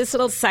wrapping up this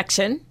little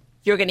section.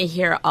 You're going to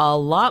hear a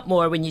lot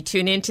more when you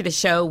tune into the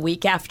show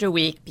week after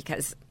week,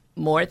 because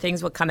more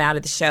things will come out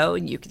of the show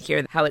and you can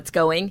hear how it's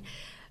going.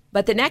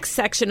 But the next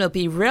section will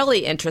be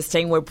really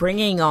interesting. We're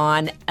bringing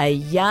on a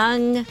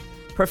young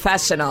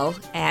professional,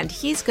 and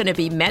he's going to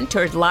be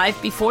mentored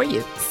live before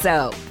you.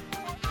 So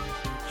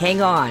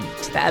hang on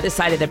to the other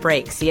side of the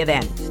break. See you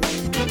then.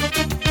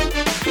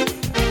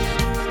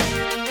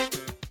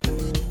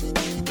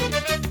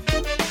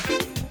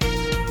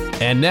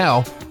 And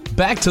now,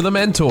 back to the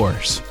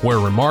Mentors, where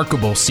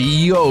remarkable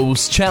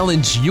CEOs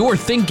challenge your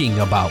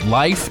thinking about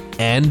life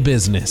and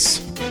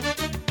business.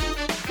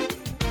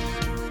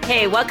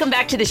 Hey, welcome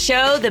back to the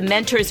show,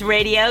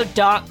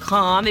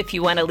 thementorsradio.com, if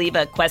you want to leave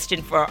a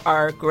question for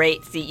our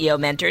great CEO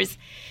mentors.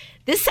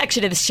 This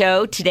section of the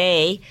show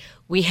today,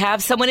 we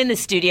have someone in the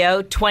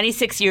studio,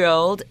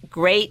 26-year-old,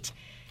 great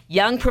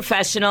young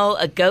professional,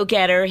 a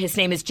go-getter. His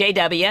name is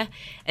JW,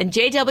 and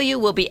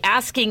JW will be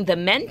asking the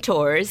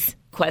mentors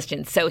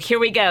questions. So here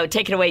we go.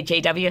 Take it away,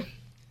 JW.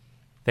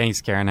 Thanks,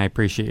 Karen. I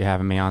appreciate you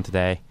having me on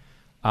today.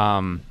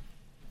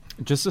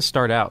 Just to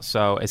start out,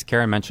 so as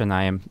Karen mentioned,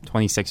 I am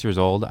 26 years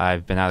old.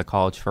 I've been out of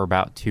college for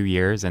about 2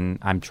 years, and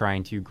I'm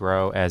trying to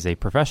grow as a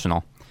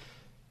professional.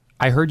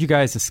 I heard you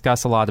guys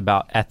discuss a lot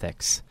about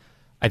ethics.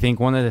 I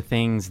think one of the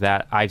things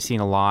that I've seen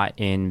a lot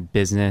in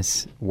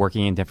business,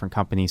 working in different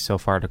companies so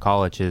far to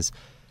college, is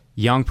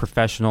young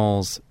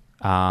professionals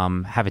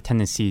have a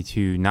tendency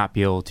to not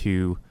be able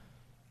to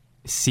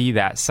see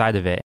that side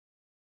of it,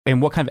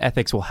 and what kind of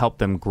ethics will help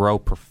them grow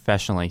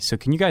professionally. So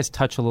can you guys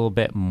touch a little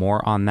bit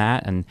more on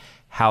that and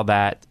how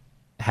that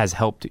has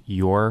helped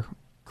your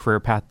career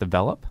path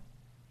develop?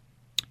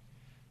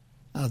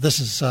 This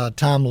is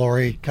Tom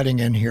Laurie cutting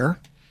in here.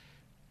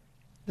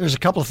 There's a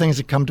couple of things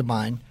that come to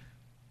mind.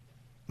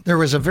 There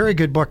was a very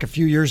good book a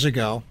few years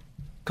ago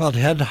called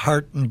Head,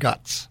 Heart, and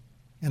Guts,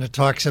 and it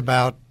talks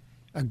about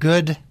a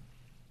good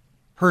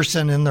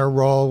person in their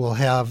role will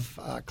have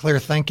clear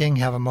thinking,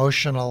 have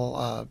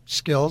emotional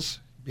skills,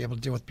 be able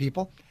to deal with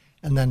people,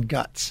 and then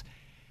guts.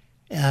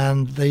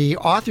 And the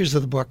authors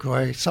of the book, who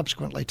I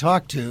subsequently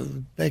talked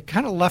to, they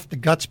kind of left the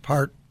guts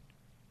part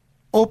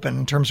open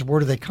in terms of where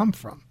do they come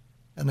from.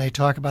 And they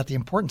talk about the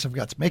importance of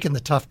guts, making the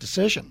tough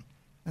decision.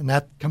 And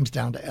that comes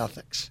down to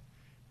ethics.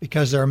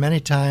 Because there are many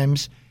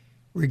times,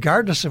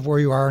 regardless of where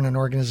you are in an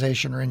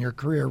organization or in your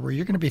career, where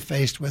you're going to be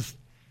faced with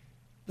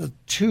the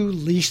two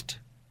least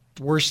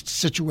worst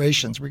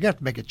situations where you have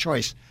to make a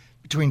choice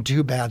between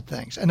two bad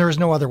things. And there is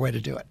no other way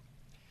to do it.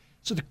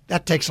 So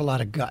that takes a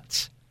lot of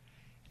guts.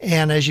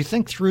 And as you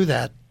think through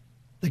that,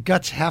 the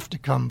guts have to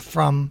come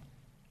from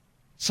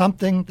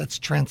something that's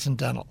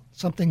transcendental,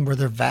 something where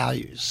there are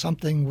values,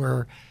 something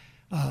where,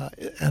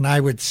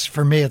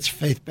 for me, it's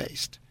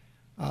faith-based.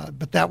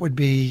 But that would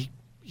be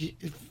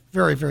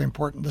very, very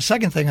important. The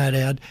second thing I'd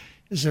add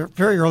is that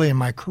very early in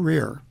my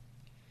career,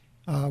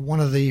 one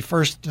of the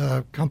first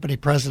company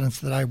presidents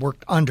that I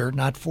worked under,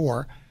 not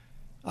for,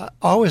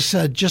 always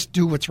said, just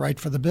do what's right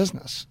for the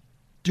business.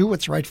 Do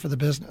what's right for the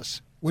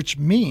business, which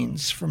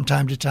means from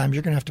time to time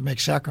you're going to have to make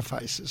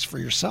sacrifices for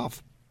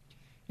yourself.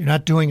 You're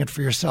not doing it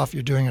for yourself,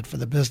 you're doing it for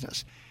the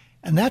business.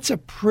 And that's a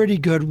pretty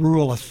good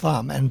rule of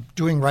thumb. And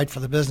doing right for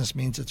the business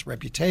means its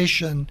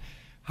reputation,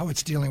 how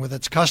it's dealing with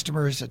its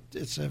customers.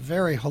 It's a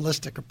very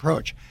holistic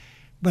approach.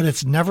 But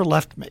it's never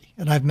left me.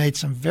 And I've made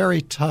some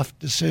very tough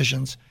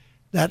decisions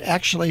that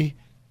actually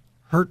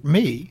hurt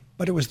me,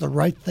 but it was the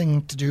right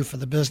thing to do for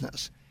the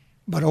business.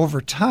 But over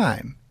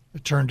time,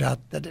 it turned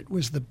out that it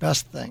was the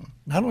best thing,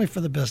 not only for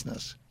the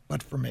business,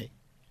 but for me.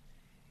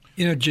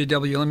 You know,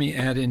 JW, let me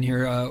add in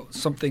here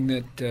something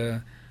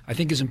that I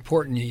think is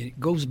important. It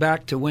goes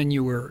back to when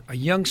you were a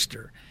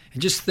youngster.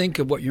 And just think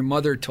of what your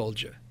mother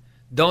told you.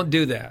 Don't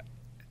do that.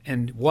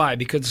 And why?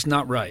 Because it's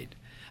not right.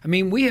 I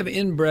mean, we have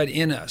inbred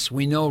in us.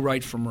 We know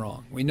right from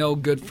wrong. We know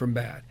good from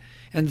bad.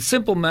 And the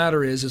simple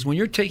matter is when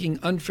you're taking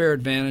unfair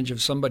advantage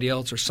of somebody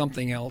else or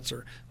something else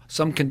or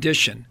some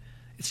condition,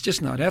 it's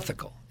just not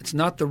ethical. It's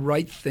not the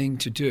right thing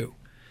to do.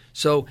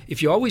 So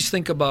if you always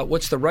think about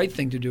what's the right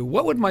thing to do,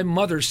 what would my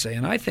mother say?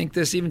 And I think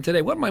this even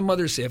today. What would my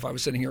mother say if I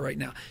was sitting here right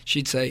now?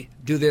 She'd say,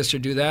 do this or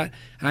do that.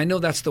 And I know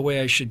that's the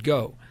way I should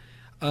go.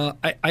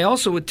 I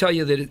also would tell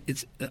you that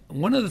it's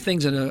one of the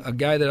things that a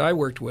guy that I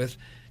worked with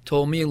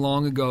told me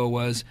long ago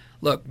was,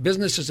 look,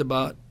 business is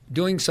about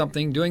doing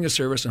something, doing a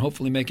service, and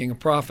hopefully making a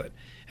profit.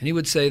 And he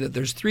would say that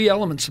there's three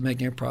elements of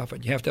making a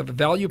profit. You have to have a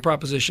value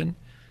proposition,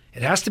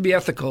 it has to be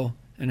ethical,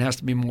 and it has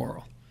to be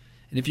moral.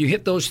 And if you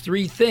hit those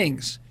three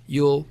things,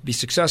 you'll be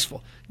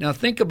successful. Now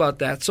think about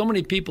that. So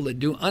many people that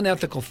do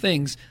unethical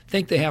things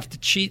think they have to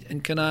cheat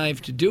and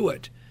connive to do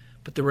it.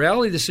 But the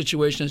reality of the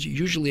situation is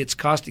usually it's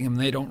costing them.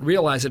 They don't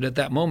realize it at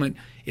that moment.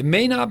 It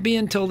may not be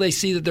until they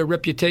see that their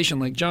reputation,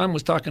 like John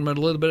was talking about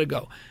a little bit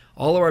ago,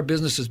 all of our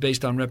business is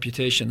based on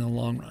reputation in the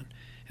long run.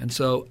 And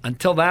so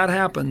until that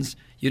happens,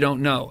 you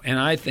don't know. And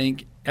I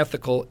think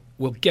ethical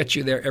will get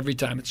you there every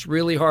time. It's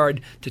really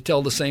hard to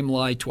tell the same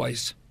lie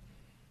twice.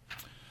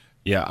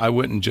 Yeah, I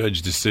wouldn't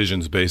judge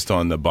decisions based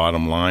on the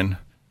bottom line.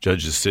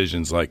 Judge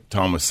decisions like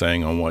Tom was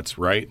saying on what's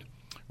right.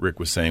 Rick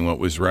was saying what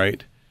was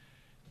right.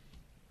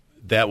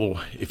 That will,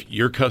 if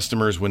your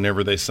customers,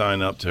 whenever they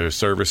sign up to a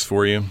service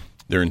for you,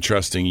 they're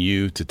entrusting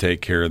you to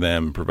take care of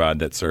them and provide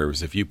that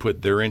service. If you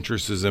put their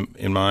interests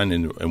in mind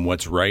and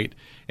what's right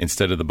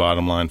instead of the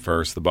bottom line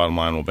first, the bottom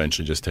line will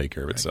eventually just take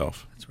care of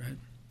itself. That's right.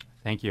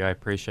 Thank you. I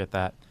appreciate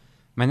that.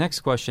 My next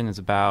question is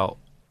about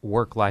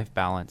work-life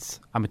balance.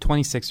 I'm a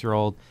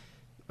 26-year-old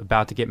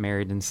about to get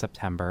married in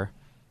September,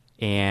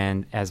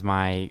 and as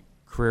my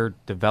career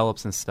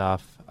develops and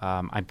stuff,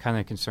 I'm kind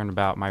of concerned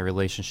about my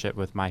relationship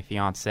with my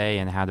fiance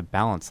and how to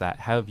balance that.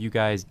 How have you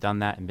guys done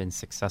that and been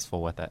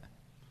successful with it?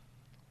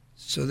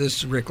 So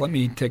this, Rick, let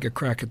me take a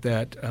crack at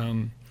that.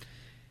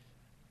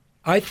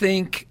 I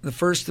think the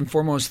first and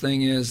foremost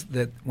thing is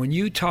that when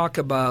you talk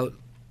about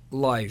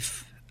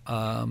life,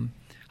 a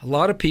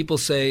lot of people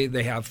say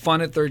they have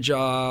fun at their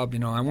job. You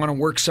know, I want to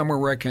work somewhere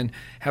where I can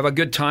have a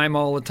good time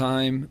all the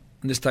time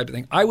and this type of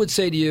thing. I would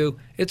say to you,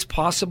 it's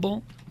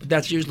possible, but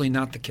that's usually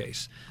not the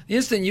case. The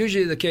instant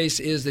usually the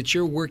case is that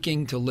you're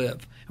working to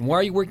live. And why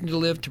are you working to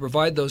live? To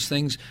provide those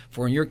things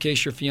for, in your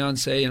case, your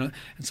fiance and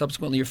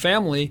subsequently your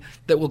family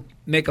that will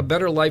make a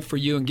better life for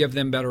you and give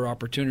them better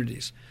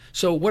opportunities.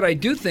 So what I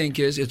do think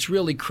is it's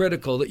really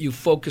critical that you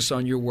focus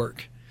on your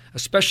work,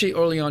 especially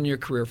early on in your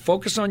career.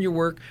 Focus on your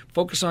work,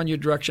 focus on your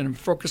direction, and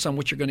focus on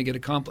what you're going to get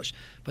accomplished.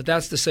 But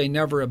that's to say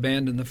never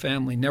abandon the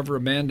family, never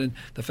abandon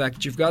the fact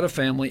that you've got a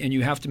family and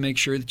you have to make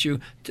sure that you,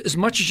 as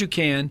much as you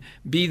can,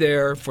 be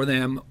there for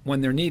them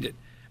when they're needed.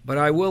 But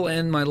I will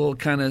end my little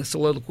kind of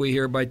soliloquy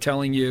here by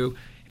telling you,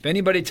 if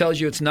anybody tells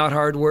you it's not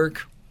hard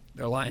work,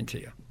 they're lying to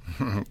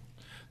you.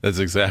 That's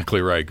exactly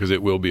right, because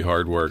it will be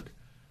hard work.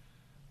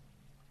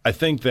 I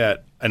think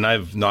that, and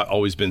I've not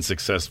always been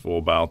successful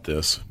about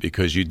this,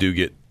 because you do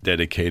get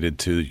dedicated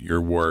to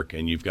your work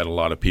and you've got a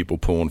lot of people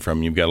pulling from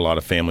you. You've got a lot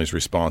of families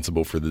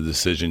responsible for the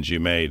decisions you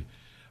made.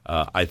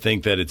 I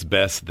think that it's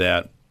best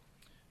that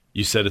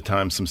you set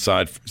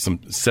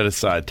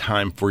aside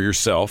time for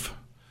yourself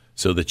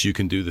so that you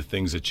can do the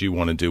things that you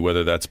want to do,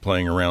 whether that's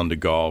playing around to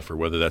golf or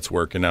whether that's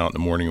working out in the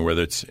morning or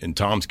whether it's, in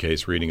Tom's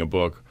case, reading a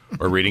book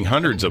or reading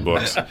hundreds of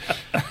books.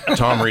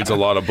 Tom reads a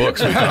lot of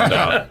books, we found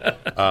out.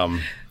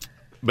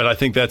 But I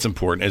think that's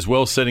important, as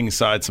well as setting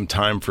aside some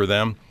time for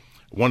them.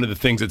 One of the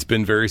things that's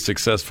been very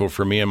successful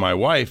for me and my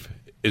wife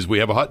is we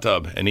have a hot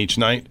tub, and each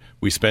night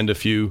we spend a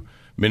few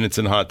minutes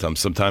in the hot tub.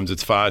 Sometimes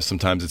it's 5,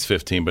 sometimes it's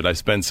 15, but I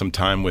spend some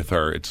time with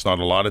her. It's not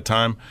a lot of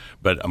time,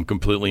 but I'm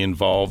completely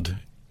involved,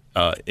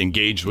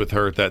 engaged with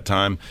her at that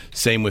time.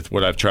 Same with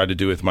what I've tried to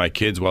do with my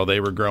kids while they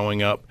were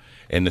growing up,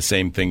 and the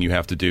same thing you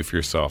have to do for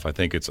yourself. I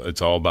think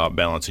it's all about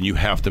balance, and you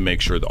have to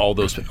make sure that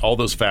all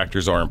those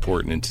factors are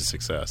important into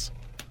success.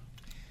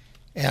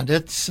 And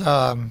it's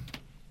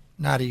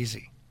not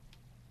easy,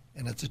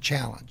 and it's a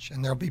challenge.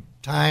 And there'll be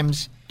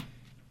times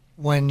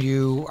when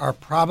you are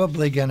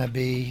probably going to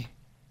be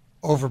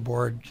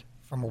overboard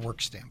from a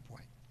work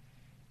standpoint.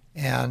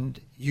 And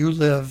you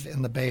live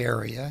in the Bay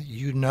Area,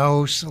 you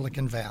know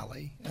Silicon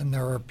Valley, and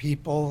there are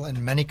people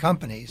and many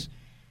companies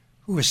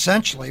who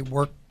essentially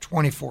work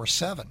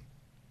 24/7.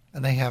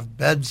 And they have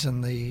beds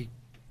in the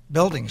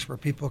buildings where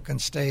people can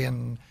stay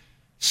and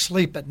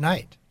sleep at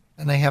night.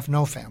 And they have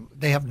no family.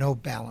 They have no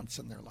balance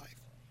in their life.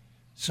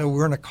 So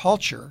we're in a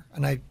culture,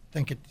 and I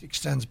think it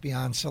extends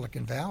beyond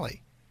Silicon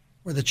Valley,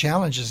 where the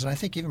challenges, and I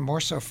think even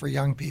more so for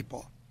young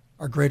people,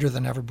 are greater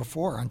than ever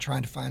before on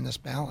trying to find this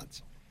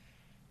balance.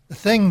 The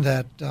thing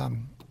that, a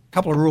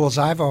couple of rules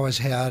I've always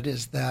had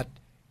is that,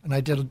 and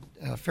I did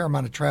a fair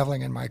amount of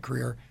traveling in my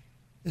career,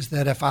 is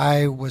that if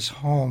I was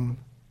home,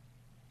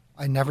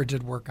 I never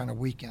did work on a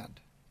weekend.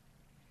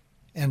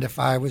 And if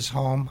I was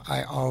home,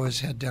 I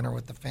always had dinner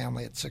with the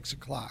family at 6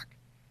 o'clock.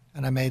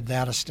 And I made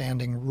that a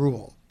standing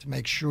rule to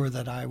make sure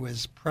that I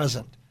was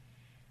present.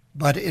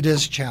 But it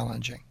is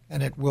challenging,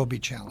 and it will be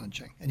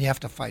challenging, and you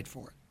have to fight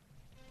for it.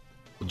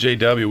 Well,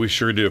 JW, we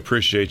sure do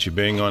appreciate you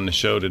being on the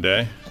show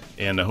today,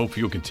 and I hope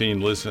you'll continue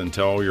to listen and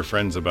tell all your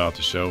friends about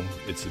the show.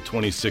 It's the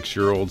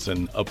 26-year-olds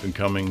and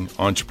up-and-coming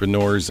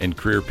entrepreneurs and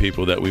career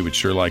people that we would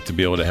sure like to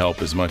be able to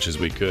help as much as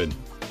we could.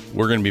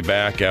 We're going to be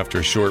back after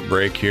a short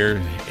break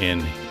here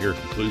and hear a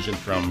conclusion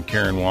from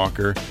Karen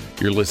Walker.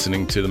 You're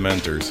listening to The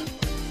Mentors.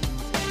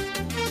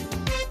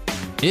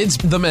 It's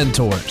The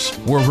Mentors,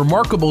 where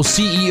remarkable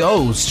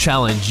CEOs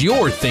challenge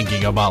your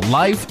thinking about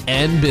life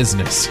and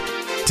business.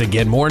 To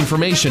get more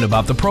information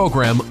about the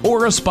program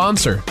or a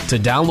sponsor, to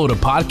download a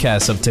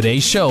podcast of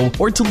today's show,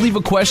 or to leave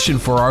a question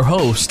for our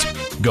host,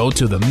 go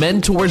to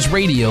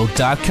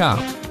thementorsradio.com.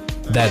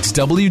 That's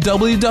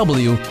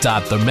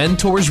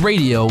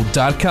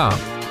www.thementorsradio.com.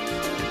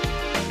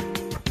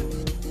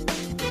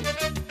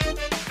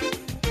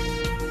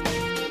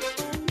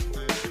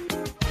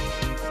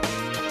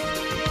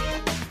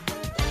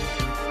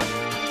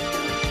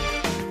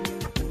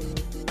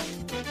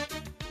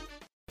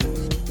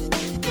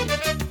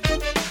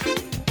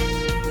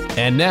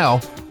 And now,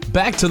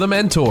 back to The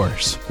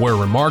Mentors, where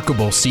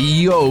remarkable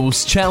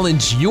CEOs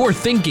challenge your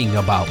thinking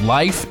about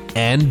life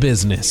and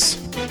business.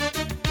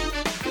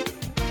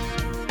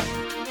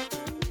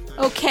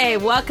 Okay,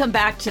 welcome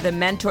back to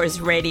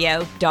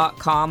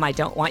thementorsradio.com. I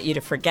don't want you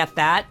to forget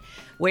that.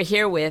 We're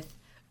here with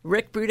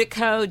Rick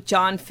Brutico,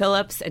 John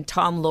Phillips, and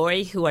Tom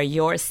Laurie, who are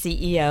your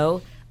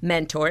CEO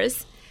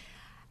mentors.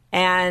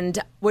 And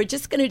we're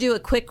just going to do a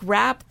quick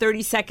wrap,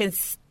 30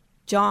 seconds.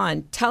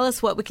 John, tell us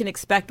what we can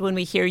expect when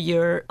we hear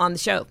you're on the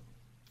show.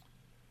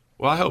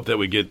 Well, I hope that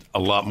we get a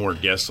lot more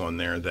guests on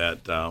there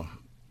that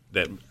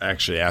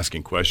actually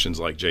asking questions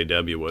like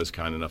JW was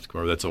kind enough to come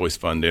over. That's always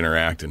fun to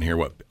interact and hear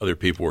what other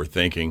people are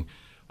thinking.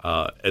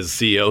 As a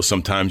CEO,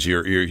 sometimes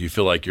you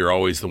feel like you're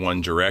always the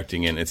one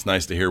directing, and it's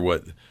nice to hear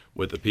what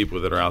the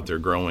people that are out there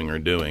growing are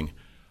doing.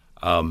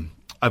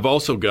 I've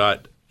also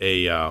got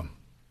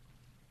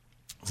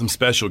some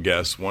special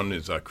guests. One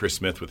is Chris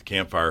Smith with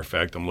Campfire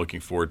Effect. I'm looking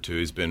forward to.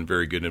 He's been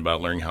very good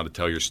about learning how to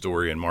tell your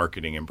story and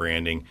marketing and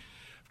branding.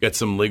 I've got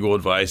some legal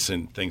advice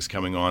and things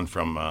coming on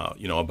from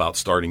about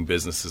starting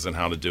businesses and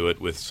how to do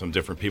it with some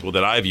different people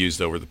that I've used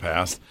over the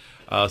past.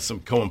 Some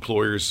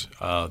co-employers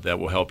that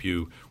will help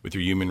you with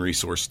your human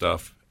resource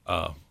stuff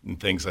and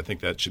things. I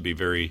think that should be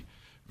very,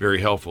 very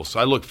helpful. So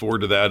I look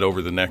forward to that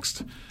over the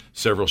next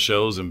several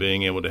shows and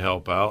being able to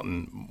help out.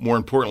 And more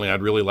importantly,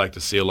 I'd really like to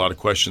see a lot of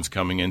questions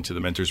coming into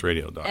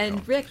thementorsradio.com.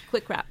 And Rick,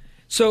 quick wrap.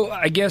 So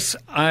I guess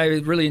I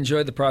really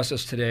enjoyed the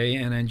process today,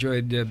 and I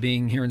enjoyed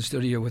being here in the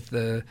studio with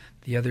the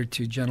other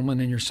two gentlemen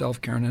and yourself,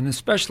 Karen, and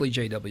especially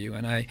JW.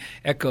 And I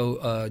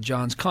echo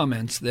John's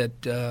comments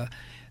that the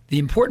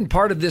important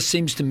part of this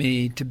seems to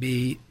me to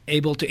be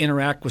able to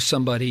interact with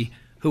somebody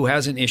who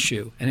has an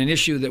issue, and an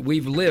issue that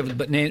we've lived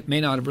but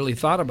may not have really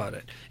thought about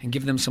it, and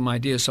give them some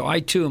ideas. So I,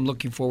 too, am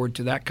looking forward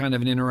to that kind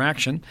of an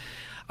interaction.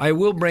 I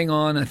will bring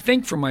on, I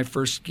think for my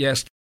first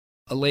guest,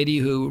 a lady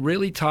who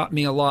really taught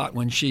me a lot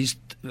when she's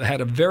had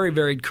a very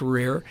varied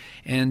career.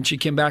 And she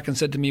came back and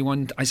said to me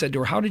I said to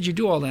her, how did you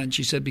do all that? And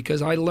she said,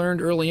 because I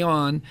learned early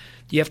on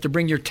you have to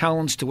bring your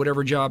talents to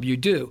whatever job you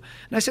do.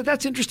 And I said,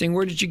 that's interesting.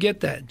 Where did you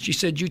get that? She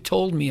said, you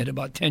told me it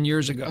about 10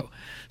 years ago.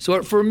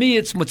 So for me,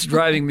 it's what's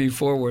driving me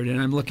forward,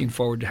 and I'm looking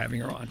forward to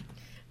having her on.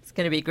 It's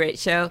going to be a great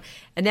show.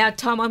 And now,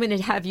 Tom, I'm going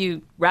to have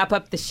you wrap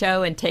up the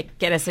show and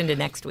get us into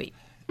next week.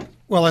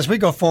 Well, as we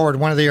go forward,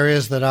 one of the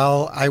areas that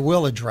I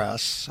will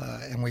address,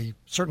 and we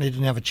certainly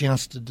didn't have a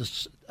chance to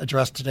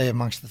address today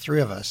amongst the three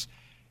of us,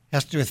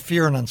 has to do with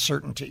fear and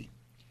uncertainty.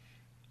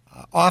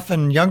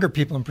 Often younger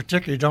people in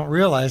particular don't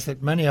realize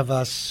that many of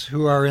us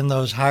who are in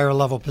those higher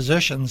level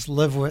positions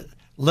live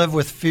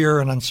with fear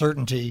and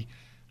uncertainty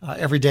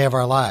every day of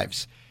our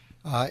lives.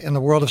 In the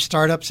world of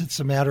startups,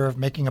 it's a matter of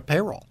making a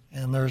payroll,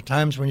 and there are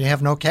times when you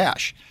have no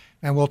cash,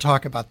 and we'll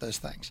talk about those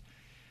things.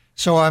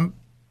 So I'm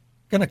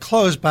going to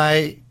close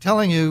by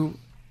telling you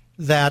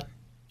that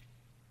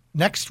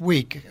next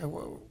week,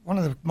 one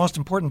of the most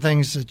important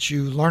things that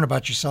you learn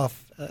about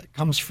yourself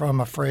comes from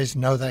a phrase,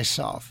 know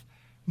thyself.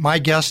 My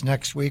guest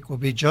next week will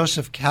be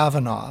Joseph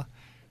Kavanaugh,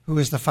 who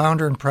is the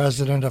founder and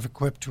president of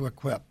Equip to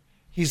Equip.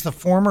 He's the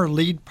former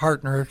lead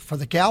partner for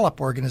the Gallup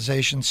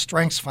organization's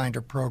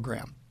StrengthsFinder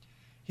program.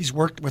 He's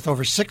worked with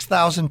over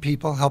 6,000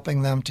 people,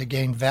 helping them to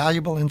gain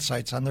valuable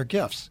insights on their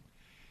gifts.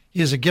 He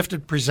is a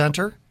gifted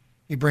presenter.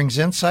 He brings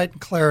insight and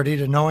clarity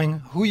to knowing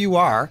who you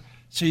are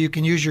so you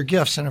can use your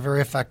gifts in a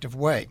very effective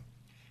way.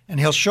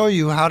 And he'll show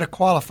you how to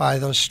qualify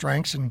those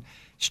strengths and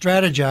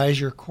strategize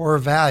your core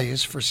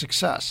values for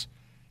success.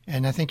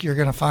 And I think you're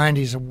going to find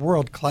he's a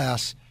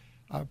world-class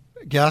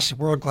guest, a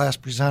world-class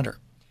presenter.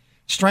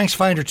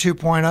 StrengthsFinder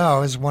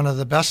 2.0 is one of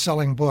the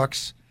best-selling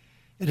books.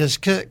 It has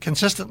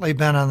consistently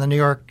been on the New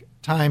York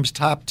Times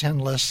top 10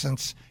 list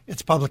since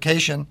its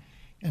publication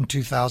in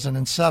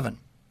 2007.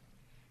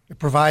 It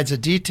provides a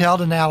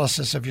detailed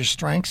analysis of your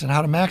strengths and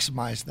how to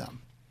maximize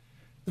them.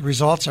 The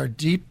results are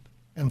deep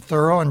and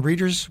thorough, and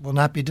readers will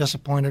not be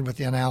disappointed with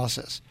the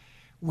analysis.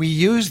 We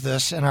use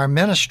this in our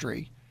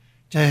ministry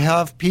to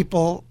have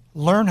people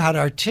learn how to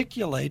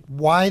articulate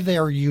why they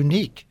are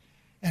unique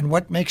and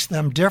what makes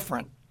them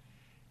different,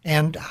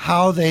 and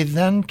how they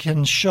then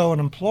can show an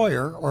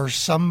employer or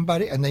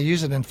somebody, and they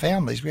use it in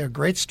families. We have a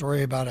great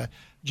story about a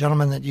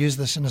gentleman that used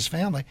this in his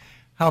family,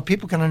 how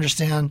people can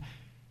understand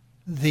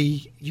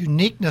the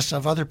uniqueness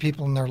of other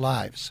people in their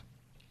lives.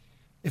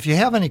 If you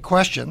have any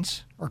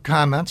questions or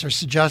comments or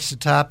suggested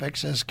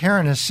topics, as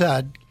Karen has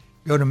said,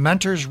 go to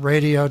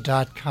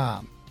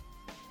mentorsradio.com.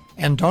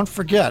 And don't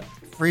forget,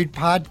 free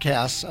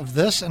podcasts of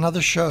this and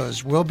other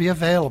shows will be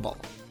available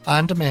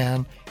on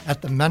demand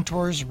at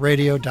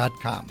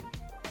thementorsradio.com.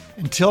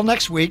 Until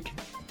next week,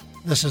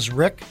 this is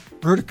Rick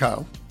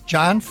Brutico,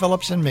 John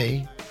Phillips, and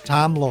me,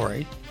 Tom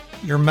Laurie,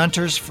 your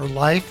mentors for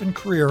life and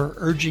career,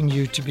 urging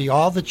you to be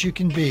all that you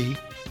can be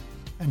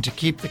and to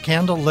keep the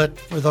candle lit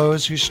for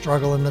those who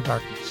struggle in the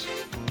darkness.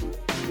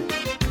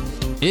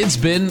 It's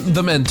been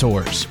The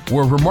Mentors,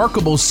 where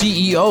remarkable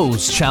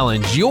CEOs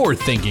challenge your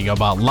thinking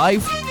about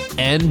life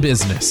and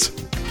business.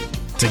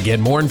 To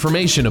get more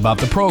information about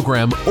the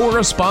program or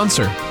a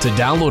sponsor, to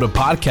download a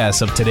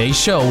podcast of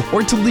today's show,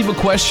 or to leave a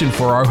question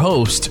for our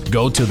host,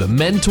 go to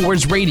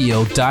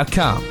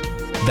thementorsradio.com.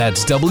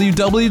 That's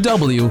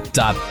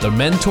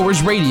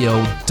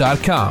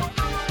www.thementorsradio.com.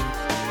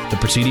 The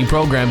preceding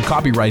program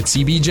copyright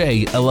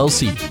CBJ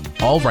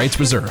LLC. All rights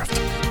reserved.